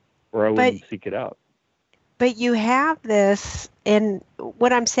 But or I wouldn't seek it out. But you have this, and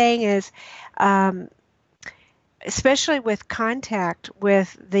what I'm saying is, especially with contact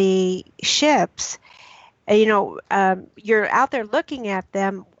with the ships, you know, you're out there looking at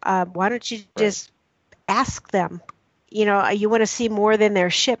them. Why don't you just ask them? You know, you want to see more than their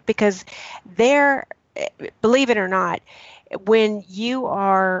ship, because they're, believe it or not, when you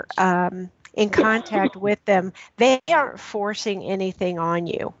are in contact with them, they aren't forcing anything on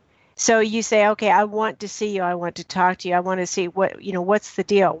you. So you say, okay, I want to see you. I want to talk to you. I want to see what's the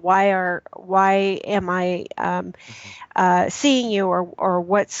deal? Why am I seeing you, or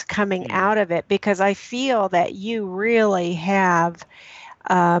what's coming out of it? Because I feel that you really have,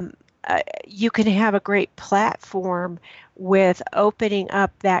 you can have a great platform with opening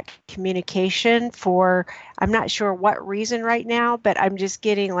up that communication for, I'm not sure what reason right now, but I'm just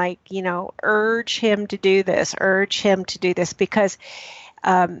getting like, urge him to do this, because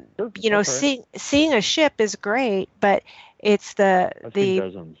seeing a ship is great, but it's the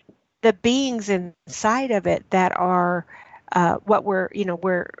beings inside of it that are what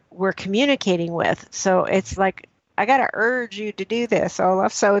we're communicating with. So it's like, I got to urge you to do this,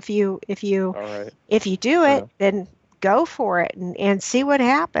 Olaf. So if you do it, then go for it and see what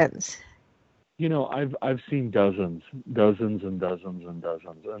happens. I've seen dozens and dozens and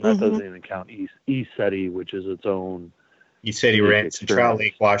dozens, and that doesn't even count ECETI, which is its own. ECETI ran Central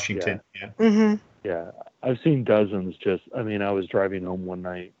Lake, Washington. Yeah. Yeah, I've seen dozens. I was driving home one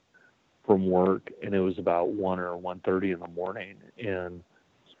night from work, and it was about 1 or 1:30 in the morning, and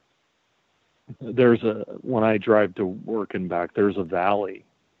when I drive to work and back, there's a valley,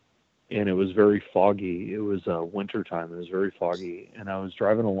 and it was very foggy. It was winter time. It was very foggy, and I was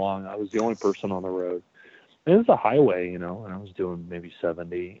driving along. I was the only person on the road. And it was a highway, and I was doing maybe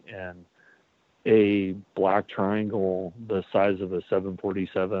 70, and a black triangle the size of a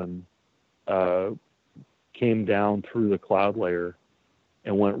 747 came down through the cloud layer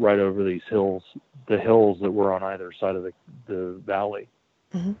and went right over these hills, the hills that were on either side of the valley,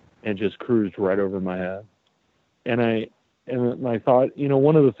 and just cruised right over my head. And I thought,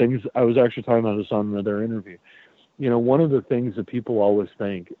 one of the things, I was actually talking about this on another interview, one of the things that people always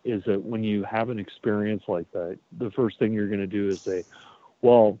think is that when you have an experience like that, the first thing you're going to do is say,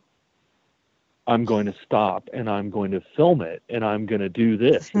 well, I'm going to stop and I'm going to film it and I'm going to do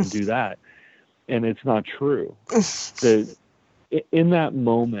this and do that. And it's not true. In that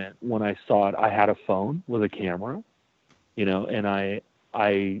moment when I saw it, I had a phone with a camera, and I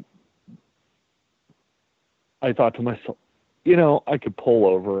thought to myself, I could pull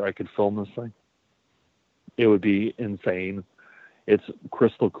over, I could film this thing. It would be insane. It's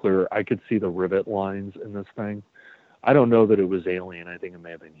crystal clear. I could see the rivet lines in this thing. I don't know that it was alien. I think it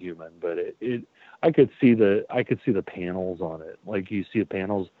may have been human, but I could see the panels on it. Like you see the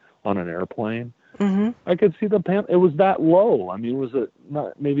panels on an airplane. I could see the panel. It was that low. I mean, it was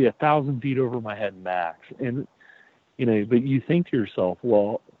maybe 1,000 feet over my head max. And, but you think to yourself,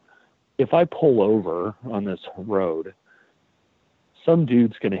 well, if I pull over on this road, some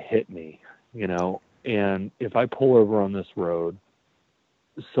dude's going to hit me, and if I pull over on this road,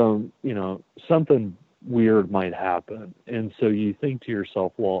 something weird might happen. And so you think to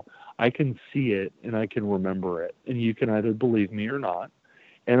yourself, well, I can see it and I can remember it, and you can either believe me or not.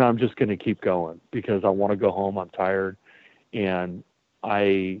 And I'm just going to keep going because I want to go home. I'm tired. And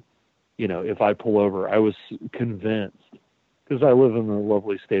if I pull over, I was convinced, because I live in the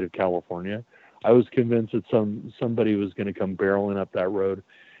lovely state of California, I was convinced that somebody was going to come barreling up that road.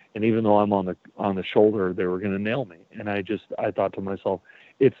 And even though I'm on the shoulder, they were going to nail me. And I thought to myself,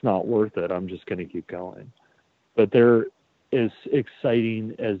 it's not worth it. I'm just going to keep going. But there, as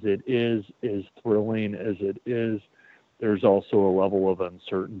exciting as it is, as thrilling as it is, there's also a level of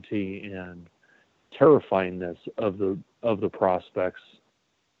uncertainty and terrifyingness of the prospects.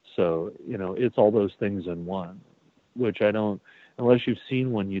 So, it's all those things in one, which unless you've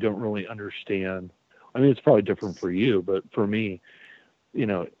seen one, you don't really understand. I mean, it's probably different for you, but for me,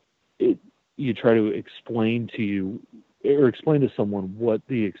 you try to explain to you or explain to someone what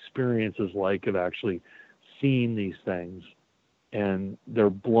the experience is like of actually seeing these things, and they're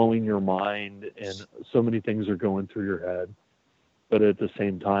blowing your mind, and so many things are going through your head. But at the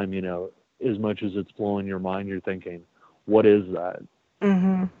same time, as much as it's blowing your mind, you're thinking, what is that?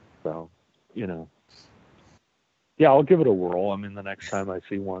 Mm-hmm. So, yeah, I'll give it a whirl. I mean, the next time I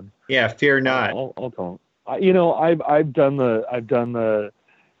see one. Yeah, fear not. I'll tell them. I've done the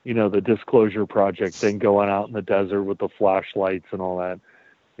the disclosure project thing, going out in the desert with the flashlights and all that,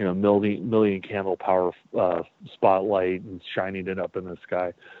 million candle power spotlight and shining it up in the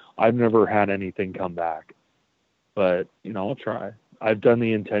sky. I've never had anything come back, but I'll try. I've done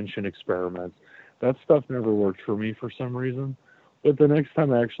the intention experiments. That stuff never worked for me for some reason, but the next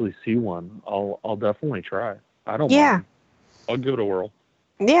time I actually see one, I'll definitely try. I don't mind. I'll give it a whirl.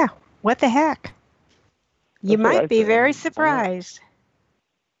 Yeah. What the heck? You might be very surprised.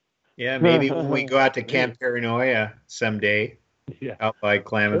 Yeah, maybe when we go out to Camp Paranoia someday, out by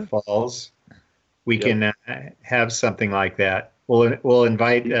Klamath Falls, we can have something like that. We'll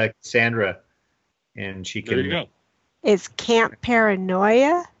invite Cassandra, and she can. There you go. Is Camp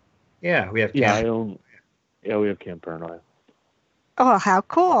Paranoia? Yeah, we have. We have Camp Paranoia. Oh, how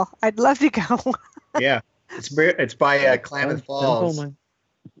cool! I'd love to go. Yeah, it's by Klamath Falls.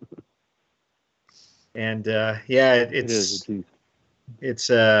 And it's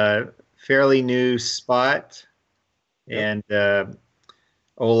a fairly new spot, and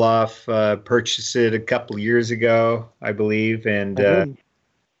Olaf purchased it a couple of years ago, I believe, and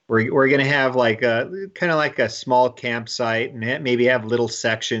we're going to have like a small campsite, and maybe have little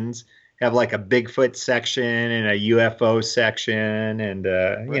sections, have like a Bigfoot section and a UFO section,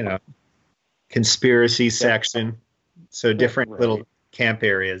 and conspiracy section, so different little camp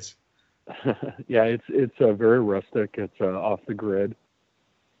areas. Yeah, it's very rustic. It's off the grid.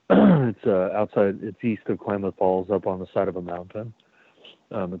 It's outside. It's east of Klamath Falls, up on the side of a mountain.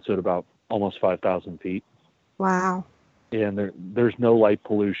 It's at about almost 5,000 feet. Wow. And there's no light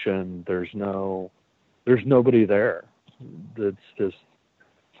pollution. There's nobody there. It's just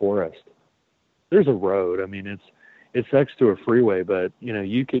forest. There's a road. I mean, it's next to a freeway, but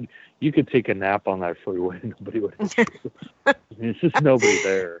you could take a nap on that freeway and nobody would. It's just nobody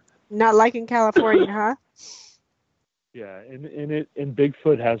there. Not like in California, huh? Yeah, and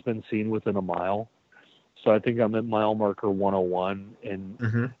Bigfoot has been seen within a mile. So I think I'm at mile marker 101,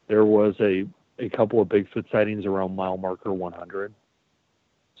 and there was a couple of Bigfoot sightings around mile marker 100.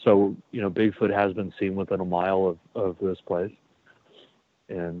 So, Bigfoot has been seen within a mile of this place.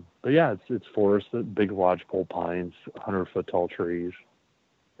 But yeah, it's forest, big lodgepole pines, 100-foot tall trees.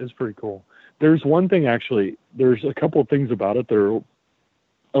 It's pretty cool. There's one thing, actually, there's a couple of things about it that are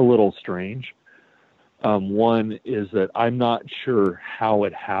a little strange. One is that I'm not sure how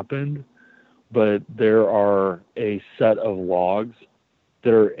it happened, but there are a set of logs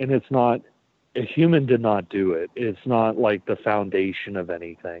and it's not, a human did not do it. It's not like the foundation of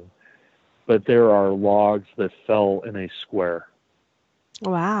anything, but there are logs that fell in a square.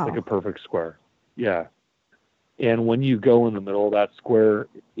 Wow. Like a perfect square. Yeah. And when you go in the middle of that square,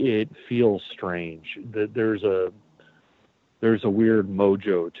 it feels strange. That there's a weird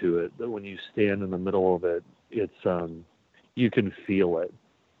mojo to it, that when you stand in the middle of it, it's you can feel it.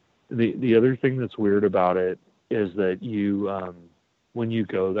 The other thing that's weird about it is that you when you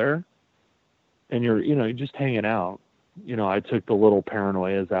go there and you're just hanging out, I took the little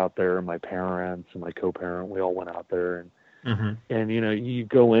paranoias out there, and my parents and my co-parent, we all went out there, and you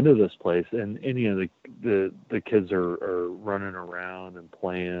go into this place, and the kids are running around and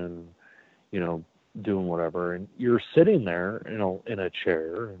playing, doing whatever, and you're sitting there in a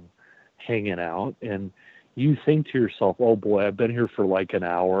chair and hanging out, and you think to yourself, oh boy, I've been here for like an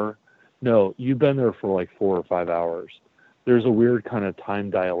hour. No, you've been there for like 4 or 5 hours. There's a weird kind of time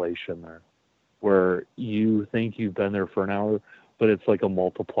dilation there where you think you've been there for an hour, but it's like a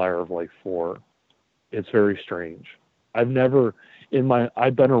multiplier of like 4. It's very strange. I've been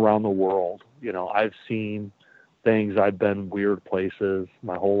around the world, I've seen things, I've been weird places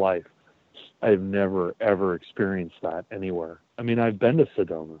my whole life. I've never, ever experienced that anywhere. I mean, I've been to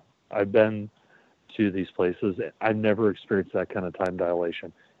Sedona. I've been to these places. I've never experienced that kind of time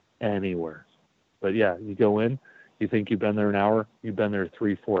dilation anywhere. But yeah, you go in, you think you've been there an hour, you've been there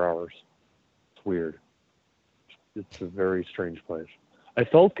 3-4 hours. It's weird. It's a very strange place. I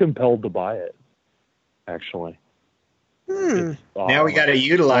felt compelled to buy it, actually. Now we got to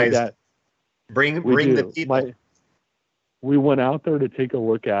utilize it. Bring the people. We went out there to take a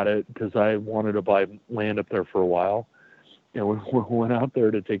look at it because I wanted to buy land up there for a while. And we went out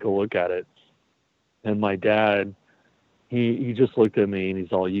there to take a look at it. And my dad, he just looked at me and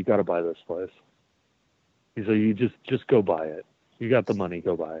he's all, you got to buy this place. He said, you just go buy it. You got the money,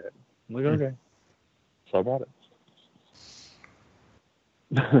 go buy it. I'm like, okay. So I bought it.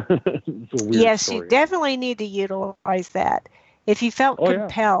 It's a weird Yes, story. you definitely need to utilize that. If you felt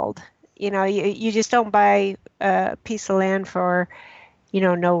compelled, you just don't buy a piece of land for,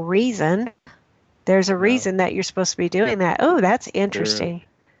 no reason. There's a reason that you're supposed to be doing that. Oh, that's interesting.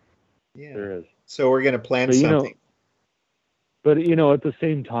 There is. So we're going to plan something. But at the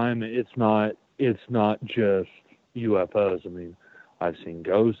same time, it's not just UFOs. I mean, I've seen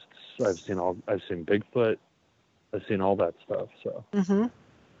ghosts. I've seen Bigfoot. I've seen all that stuff. So. Mm-hmm. A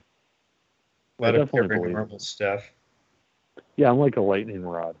lot of paranormal stuff. Yeah, I'm like a lightning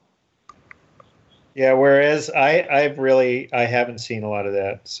rod. Yeah, whereas I haven't seen a lot of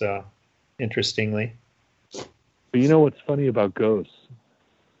that. So, interestingly. But you know what's funny about ghosts?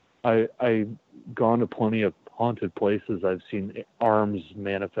 I've gone to plenty of haunted places. I've seen arms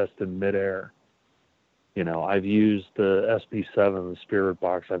manifest in midair. I've used the SB7, the spirit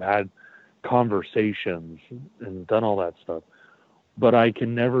box. I've had conversations and done all that stuff. But I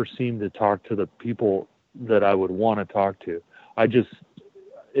can never seem to talk to the people that I would want to talk to.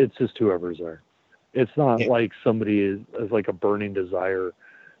 It's just whoever's there. It's not like somebody is like a burning desire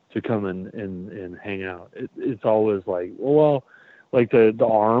to come and hang out. It's always like, like the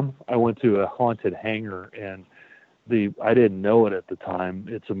arm. I went to a haunted hangar, and I didn't know it at the time.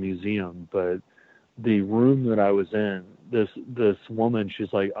 It's a museum, but the room that I was in, this woman,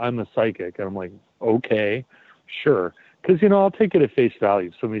 she's like, I'm a psychic. And I'm like, okay, sure. Because, I'll take it at face value.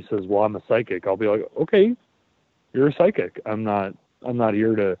 If somebody says, well, I'm a psychic, I'll be like, okay, you're a psychic. I'm not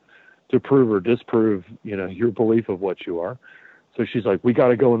here to prove or disprove, your belief of what you are. So she's like, we got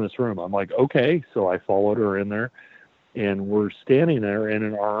to go in this room. I'm like, okay. So I followed her in there, and we're standing there in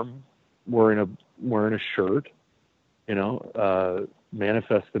an arm, wearing a shirt,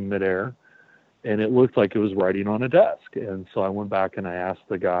 manifest in midair. And it looked like it was writing on a desk. And so I went back and I asked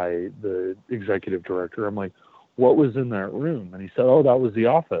the guy, the executive director, I'm like, what was in that room? And he said, oh, that was the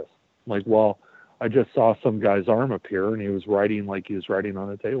office. I'm like, well, I just saw some guy's arm appear, and he was writing like he was writing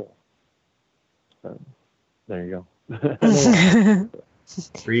on a table. So, there you go. With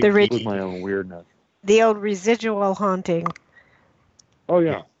my own weirdness. The old residual haunting. Oh,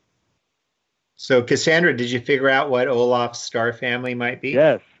 yeah. So, Cassandra, did you figure out what Olaf's star family might be?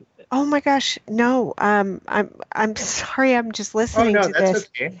 Yes. Oh my gosh, no. I'm sorry. I'm just listening to this.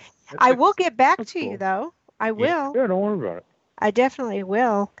 Okay. I will get back to you though. I will. Yeah, don't worry about it. I definitely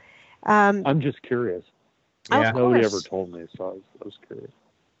will. I'm just curious. Yeah. Nobody ever told me, so I was curious.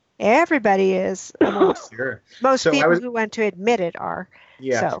 Everybody is. Sure. Most people who want to admit it are.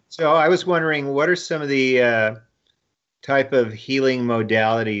 Yeah. So I was wondering, what are some of the type of healing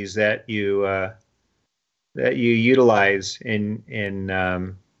modalities that you utilize in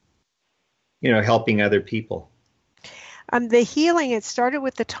helping other people? The healing, it started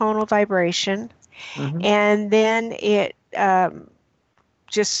with the tonal vibration, and then it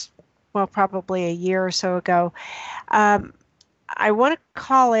probably a year or so ago, I want to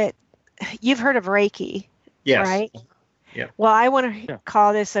call it, you've heard of Reiki, right? Yeah. Well, I want to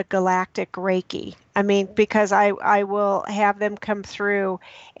call this a galactic Reiki. I mean, because I will have them come through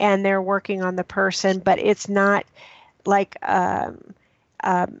and they're working on the person, but it's not like,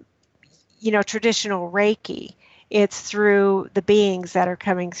 traditional Reiki. It's through the beings that are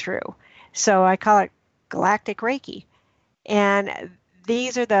coming through. So I call it galactic Reiki. And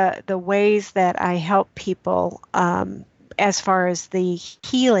these are the ways that I help people as far as the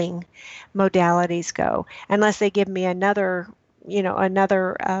healing modalities go, unless they give me another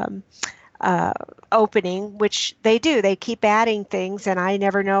opening, which they do. They keep adding things, and I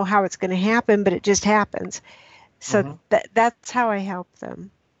never know how it's going to happen, but it just happens. So that's how I help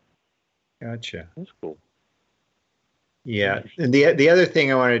them. Gotcha. That's cool. Yeah. And the other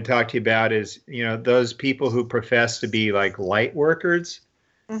thing I wanted to talk to you about is, those people who profess to be like light workers.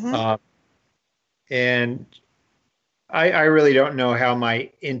 And I really don't know how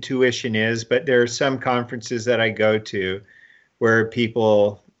my intuition is, but there are some conferences that I go to where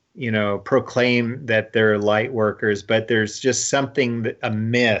people, proclaim that they're light workers, but there's just something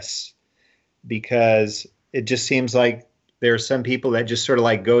amiss, because it just seems like there are some people that just sort of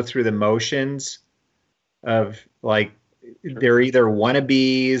like go through the motions of like, they're either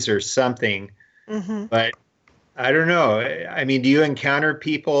wannabes or something, but I don't know. I mean, do you encounter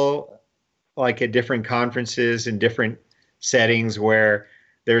people like at different conferences and different settings where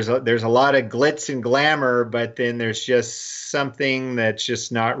there's a lot of glitz and glamour, but then there's just something that's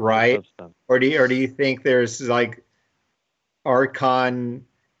just not right? Or do you think there's like archon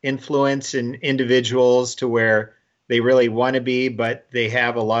influence in individuals to where they really want to be, but they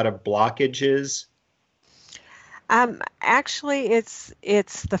have a lot of blockages? Actually,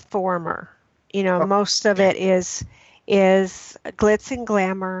 it's the former. Oh, Most of it is glitz and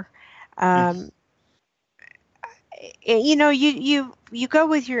glamour. mhm. Um, you go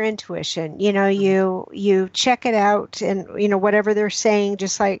with your intuition. You check it out, and whatever they're saying.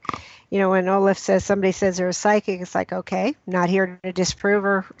 Just like when Olaf says somebody says they're a psychic, it's like, okay, not here to disprove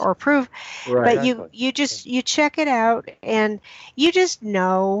or prove, Right. but Exactly. you check it out, and you just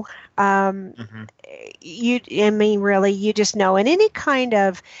know. Um, Hmm. I mean, really, you just know. In any kind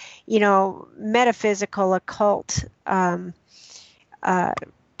of metaphysical occult uh,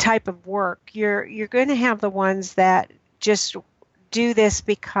 type of work, you're going to have the ones that just do this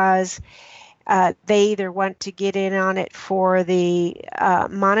because they either want to get in on it for the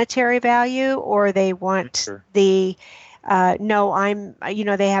monetary value, or they want Sure. the no,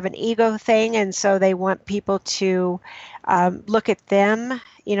 they have an ego thing, and so they want people to look at them,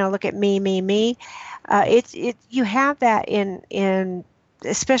 look at me. You have that in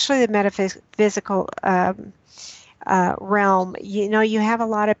especially the metaphysical realm. You have a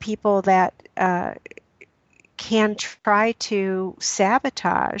lot of people that can try to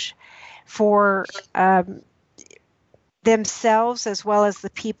sabotage for themselves, as well as the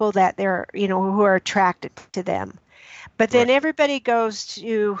people that they're, who are attracted to them. But Right. then everybody goes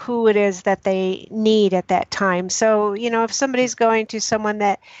to who it is that they need at that time. So, if somebody's going to someone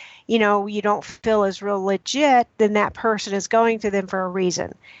that, you don't feel is real legit, then that person is going to them for a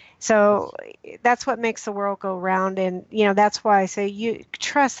reason. So that's what makes the world go round. And, that's why I say you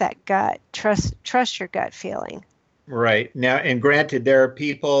trust that gut, trust your gut feeling. Right. Now, and granted, there are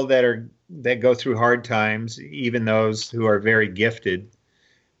people that go through hard times, even those who are very gifted,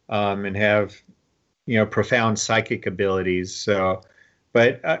 and have, profound psychic abilities. So,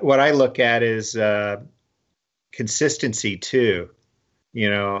 but what I look at is consistency too. You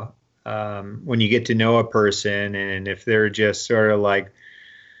know, when you get to know a person, and if they're just sort of like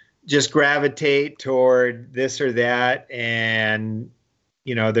just gravitate toward this or that, and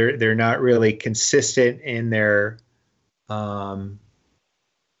they're not really consistent in their um,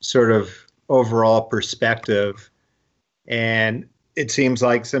 sort of overall perspective. And it seems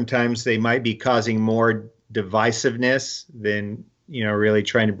like sometimes they might be causing more divisiveness than, really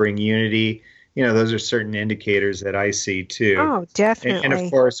trying to bring unity. Those are certain indicators that I see too. Oh, And of definitely.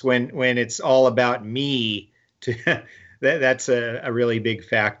 course, when it's all about me, that's a really big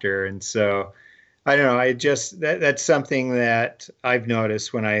factor. And so I don't know. That's something that I've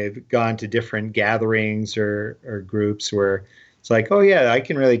noticed when I've gone to different gatherings or groups where it's like, oh yeah, I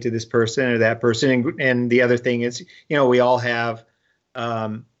can relate to this person or that person. And the other thing is, we all have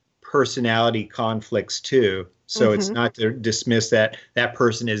personality conflicts too. So it's Hmm. not to dismiss that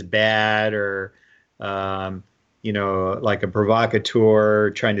person is bad or, um, like a provocateur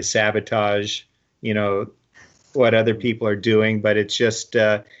trying to sabotage, you know, what other people are doing, but it's just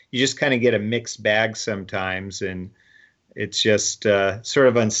you just kind of get a mixed bag sometimes, and it's just sort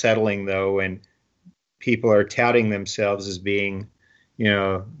of unsettling though when people are touting themselves as being, you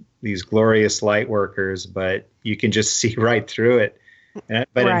know, these glorious light workers, but you can just see right through it.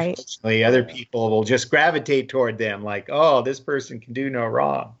 But Right. unfortunately, other people will just gravitate toward them, like, oh, this person can do no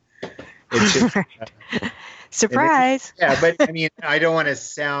wrong. It's just, and it, Surprise. yeah, but I mean, I don't want to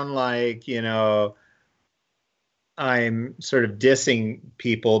sound like, I'm sort of dissing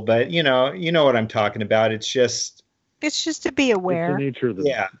people, but you know what I'm talking about. It's just, It's just to be It's the aware. nature of the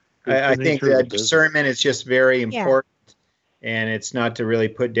yeah, it's I the think nature of the that business. discernment is just very Yeah. important, and it's not to really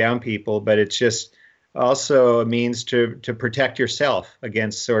put down people, but it's just also a means to protect yourself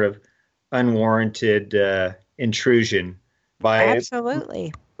against sort of unwarranted intrusion by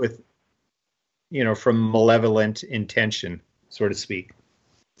Absolutely. with from malevolent intention, so to speak.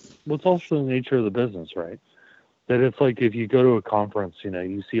 Well, it's also the nature of the business, right? That it's like if you go to a conference,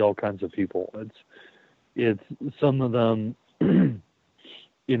 you see all kinds of people. It's some of them,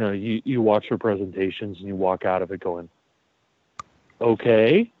 you watch their presentations and you walk out of it going,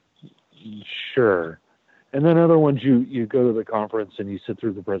 okay, sure. And then other ones, you go to the conference and you sit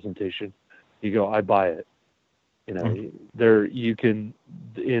through the presentation, you go, I buy it. There you can,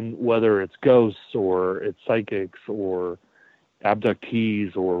 in whether it's ghosts or it's psychics or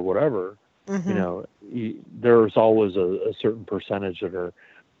abductees or whatever, Hmm. there's always a certain percentage that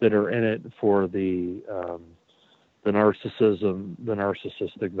are in it for the narcissism, the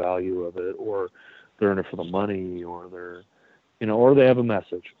narcissistic value of it, or they're in it for the money, or or they have a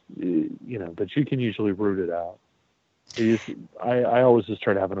message, but you can usually root it out. I always just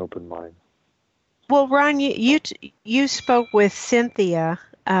try to have an open mind. Well, Ron, you spoke with Cynthia.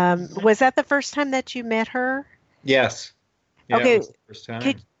 Was that the first time that you met her? Yes, yeah, it Okay. was the first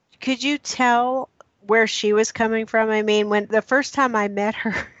Could time. could you tell? where she was coming from. I mean, when the first time I met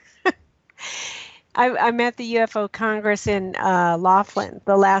her, I'm at the UFO Congress in Laughlin,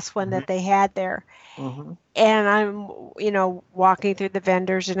 the last one that they had there. Mm-hmm. And I'm, walking through the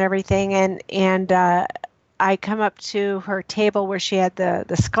vendors and everything, and I come up to her table where she had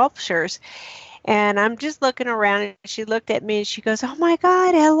the sculptures, and I'm just looking around, and she looked at me and she goes, "Oh my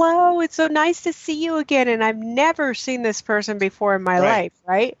God, hello! It's so nice to see you again." And I've never seen this person before in my life,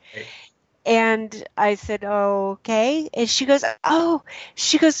 right? And I said, "Oh, okay." And she goes,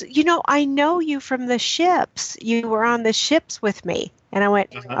 "I know you from the ships. You were on the ships with me." And I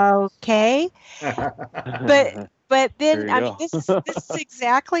went, "Okay." But then, I mean, this is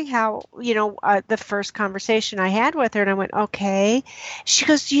exactly how, the first conversation I had with her, and I went, "Okay." She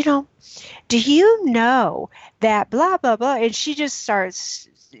goes, "Do you know that blah, blah, blah?" And she just starts,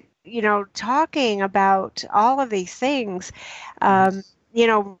 talking about all of these things,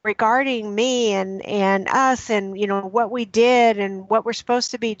 regarding me and us, and, what we did and what we're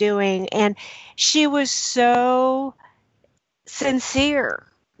supposed to be doing. And she was so sincere.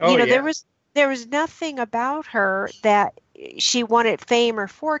 There was nothing about her that she wanted fame or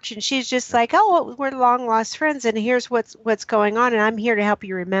fortune. She's just like, "Oh, well, we're long lost friends, and here's what's going on, and I'm here to help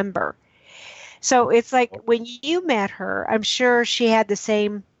you remember." So it's like when you met her, I'm sure she had the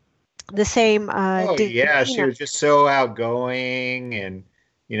same Yeah, she demeanor. was just so outgoing, and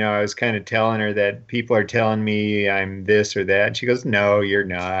I was kind of telling her that people are telling me I'm this or that. And she goes, "No, you're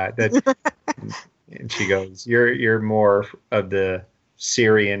not." That's and she goes, "You're more of the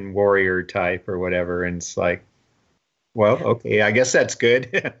Syrian warrior type or whatever." And it's like, well, okay, I guess that's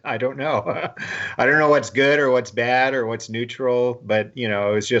good. I don't know. I don't know what's good or what's bad or what's neutral, but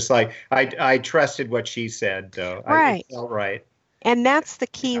it was just like I trusted what she said, though. Right. It felt right. And that's the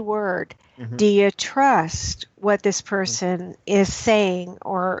key word. Mm-hmm. Do you trust what this person is saying,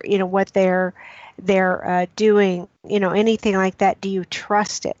 or what they're doing, anything like that? Do you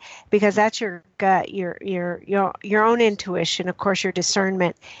trust it? Because that's your gut, your own intuition, of course, your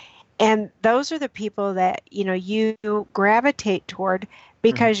discernment. And those are the people that, you gravitate toward,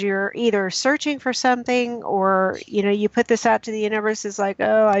 because you're either searching for something, or, you put this out to the universe. It's like,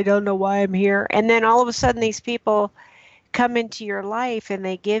 "Oh, I don't know why I'm here." And then all of a sudden these people come into your life and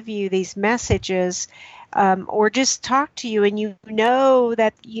they give you these messages, or just talk to you, and you know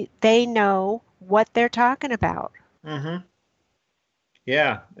that they know what they're talking about. Mm-hmm.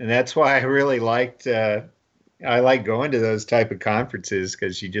 Yeah, and that's why I really liked. I like going to those type of conferences,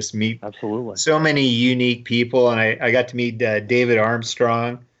 because you just meet so many unique people, and I got to meet David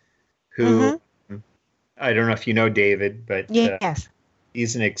Armstrong, who I don't know if you know David, but Yes.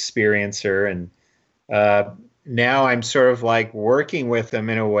 he's an experiencer, and now I'm sort of like working with him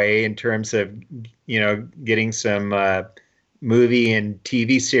in a way, in terms of getting some movie and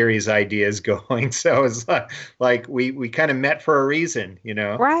TV series ideas going. So it's like we kind of met for a reason,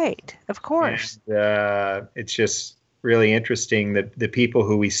 Right, of course. And it's just really interesting that the people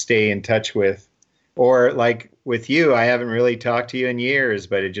who we stay in touch with, or like with you, I haven't really talked to you in years,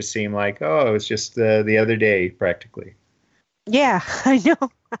 but it just seemed like, oh, it was just the other day practically. Yeah, I know.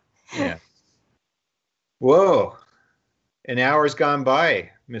 Yeah. Whoa. An hour's gone by,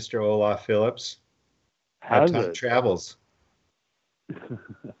 Mr. Olaf Phillips. How time travels.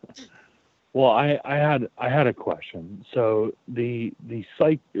 Well, I had a question. So the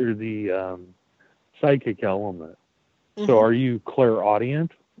psychic element. So are you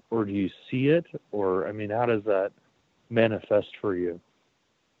clairaudient, or do you see it, or I mean, how does that manifest for you?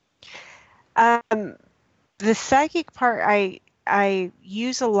 The psychic part, I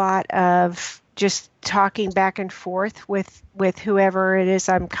use a lot of just talking back and forth with whoever it is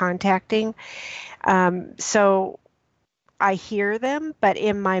I'm contacting. So I hear them, but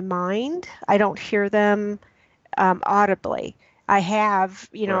in my mind, I don't hear them audibly. I have,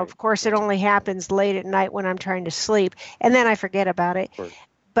 of course, it only happens late at night when I'm trying to sleep, and then I forget about it. Right.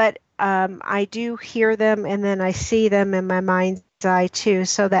 But I do hear them, and then I see them in my mind's eye too.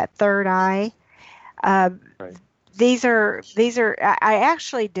 So that third eye. Right. These are. I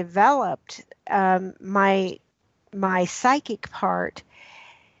actually developed my psychic part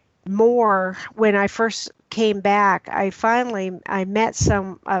more when I first came back. I met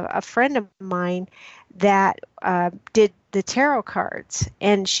a friend of mine that did the tarot cards,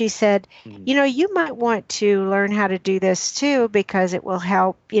 and she said, you might want to learn how to do this too, because it will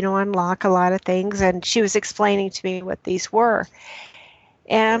help, unlock a lot of things. And she was explaining to me what these were.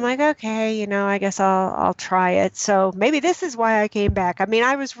 And I'm like, okay, I guess I'll try it. So maybe this is why I came back. I mean,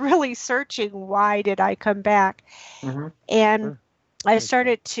 I was really searching, why did I come back? And I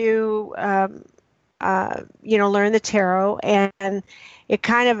started to learn the tarot, and it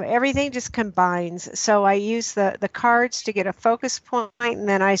kind of everything just combines. So I use the cards to get a focus point, and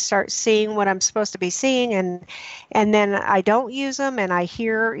then I start seeing what I'm supposed to be seeing, and then I don't use them, and I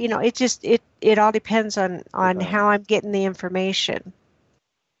hear, it all depends on how I'm getting the information.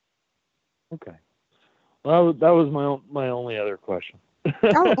 Okay. Well, that was my only other question.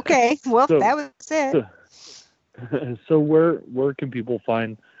 Oh, okay. Well, that was it. So where can people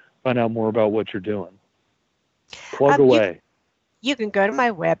find out more about what you're doing? Plug away. You can go to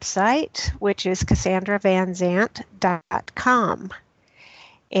my website, which is CassandraVanzant.com,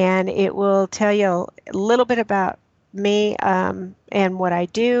 and it will tell you a little bit about me, and what I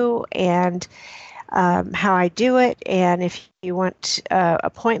do, and how I do it. And if you want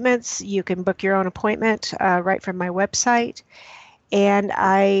appointments, you can book your own appointment right from my website. And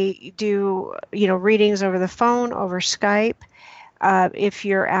I do, readings over the phone, over Skype. If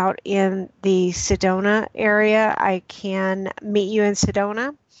you're out in the Sedona area, I can meet you in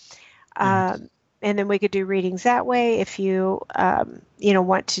Sedona. And then we could do readings that way. If you,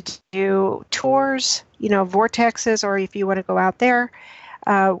 want to do tours, vortexes, or if you want to go out there,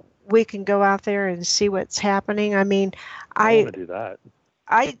 we can go out there and see what's happening. I mean, I want to do that.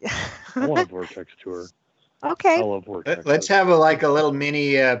 I want a vortex tour. Okay. I love vortexes. Let's have a little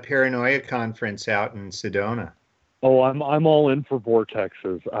mini paranoia conference out in Sedona. Oh, I'm all in for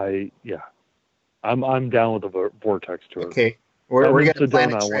vortexes. I'm down with a vortex tour. Okay, we're going to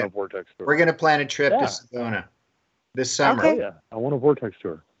plan a trip. I want a vortex tour. We're going to plan a trip to Sedona this summer. Okay. Oh, yeah, I want a vortex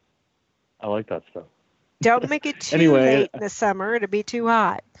tour. I like that stuff. Don't make it too late in the summer; it'll be too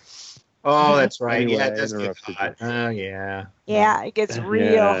hot. Oh, that's right. Anyway, yeah, it does get hot. Oh, yeah. Yeah, it gets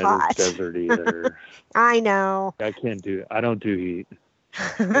real hot. It's deserty there. I know. I don't do heat.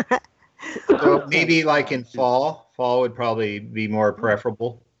 So maybe in fall would probably be more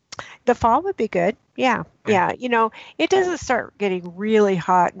preferable. The fall would be good. Yeah. Yeah. It doesn't start getting really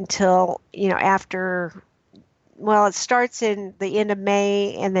hot until, after, it starts in the end of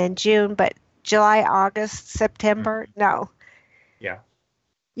May and then June, but July, August, September, no. Yeah.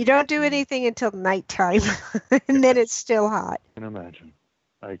 You don't do anything until nighttime, and then it's still hot. I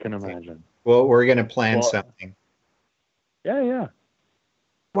can imagine. Well, we're going to plan something. Yeah.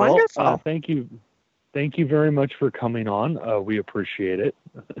 Wonderful. Well, thank you very much for coming on. We appreciate it.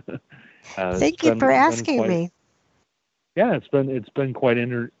 Thank you for asking me. Yeah, it's been quite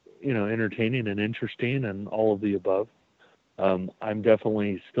entertaining and interesting, and all of the above. I'm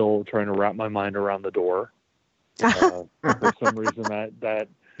definitely still trying to wrap my mind around the door. For some reason, that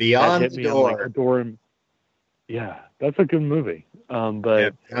Beyond hit the me Door. On, a door. Yeah, that's a good movie.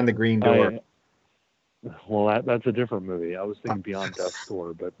 But Beyond the Green Door. That's a different movie. I was thinking Beyond Death's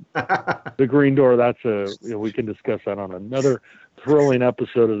Door, but the Green Door. That's we can discuss that on another thrilling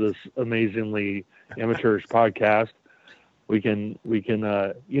episode of this amazingly amateurish podcast. We can.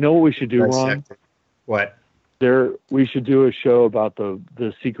 You know what we should do, Ron? What? We should do a show about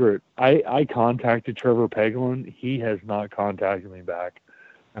the secret. I contacted Trevor Peglin. He has not contacted me back,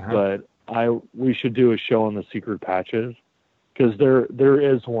 but we should do a show on the secret patches, because there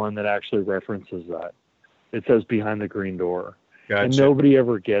is one that actually references that. It says Behind the Green Door. Gotcha. And nobody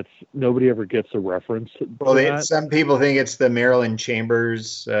ever gets a reference. Some people think it's the Marilyn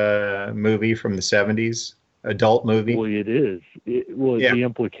Chambers movie from the 70s, adult movie. Well, it is. The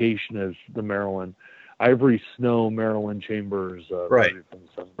implication is the Marilyn. Ivory Snow, Marilyn Chambers. Right.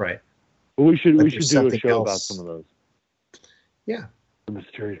 Right. But we should do a show else. about some of those. Yeah. The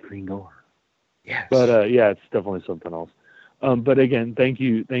Mysterious Green Door. Yes. But it's definitely something else. But again, thank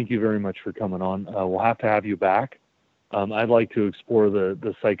you very much for coming on. We'll have to have you back. I'd like to explore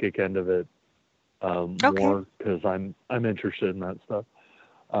the psychic end of it more, because I'm interested in that stuff.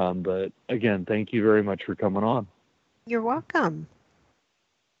 But again, thank you very much for coming on. You're welcome.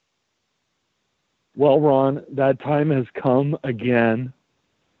 Well, Ron, that time has come again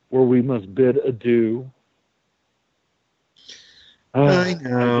where we must bid adieu. I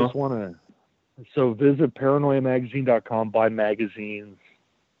know. I just want to. So visit paranoiamagazine.com. Buy magazines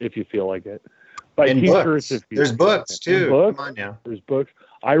if you feel like it. Buy t-shirts if you There's books like too. Books. Come on now. There's books.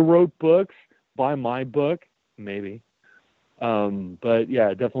 I wrote books. Buy my book, maybe. But yeah,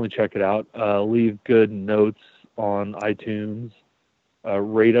 definitely check it out. Leave good notes on iTunes.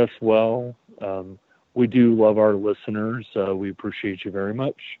 Rate us well. We do love our listeners. We appreciate you very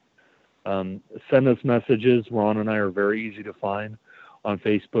much. Send us messages. Ron and I are very easy to find. On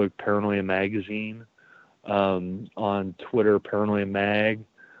Facebook, Paranoia Magazine. On Twitter, Paranoia Mag.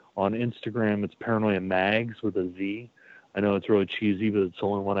 On Instagram, it's Paranoia Mags with a Z. I know it's really cheesy, but it's the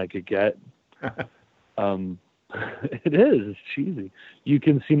only one I could get. It is. It's cheesy. You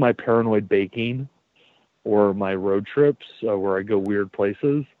can see my paranoid baking or my road trips where I go weird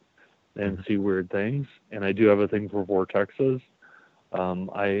places and see weird things. And I do have a thing for vortexes.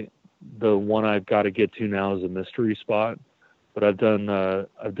 The one I've got to get to now is a mystery spot, but I've done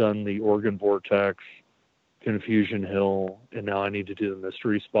the Oregon Vortex, Confusion Hill, and now I need to do the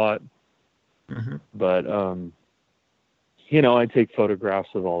mystery spot. Mm-hmm. But I take photographs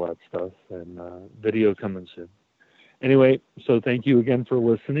of all that stuff, and video coming soon. Anyway, so thank you again for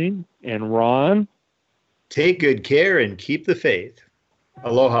listening. And Ron, take good care and keep the faith.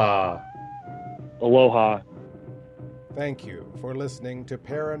 Aloha. Aloha. Thank you for listening to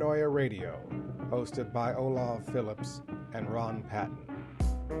Paranoia Radio, hosted by Olaf Phillips and Ron Patton.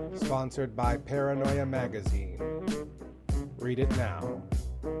 Sponsored by Paranoia Magazine. Read it now.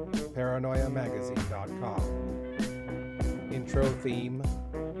 paranoiamagazine.com. Intro theme,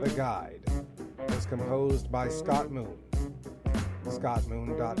 The Guide, was composed by Scott Moon.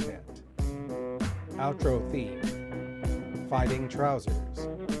 scottmoon.net. Outro theme, Fighting Trousers,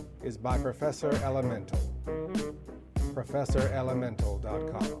 is by Professor Elemental.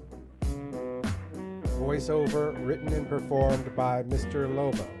 ProfessorElemental.com. Voiceover written and performed by Mr.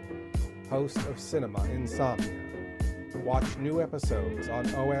 Lobo, host of Cinema Insomnia. Watch new episodes on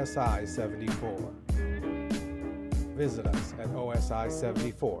OSI 74. Visit us at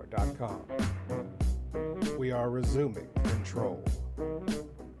OSI74.com. We are resuming control.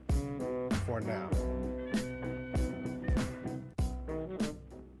 For now.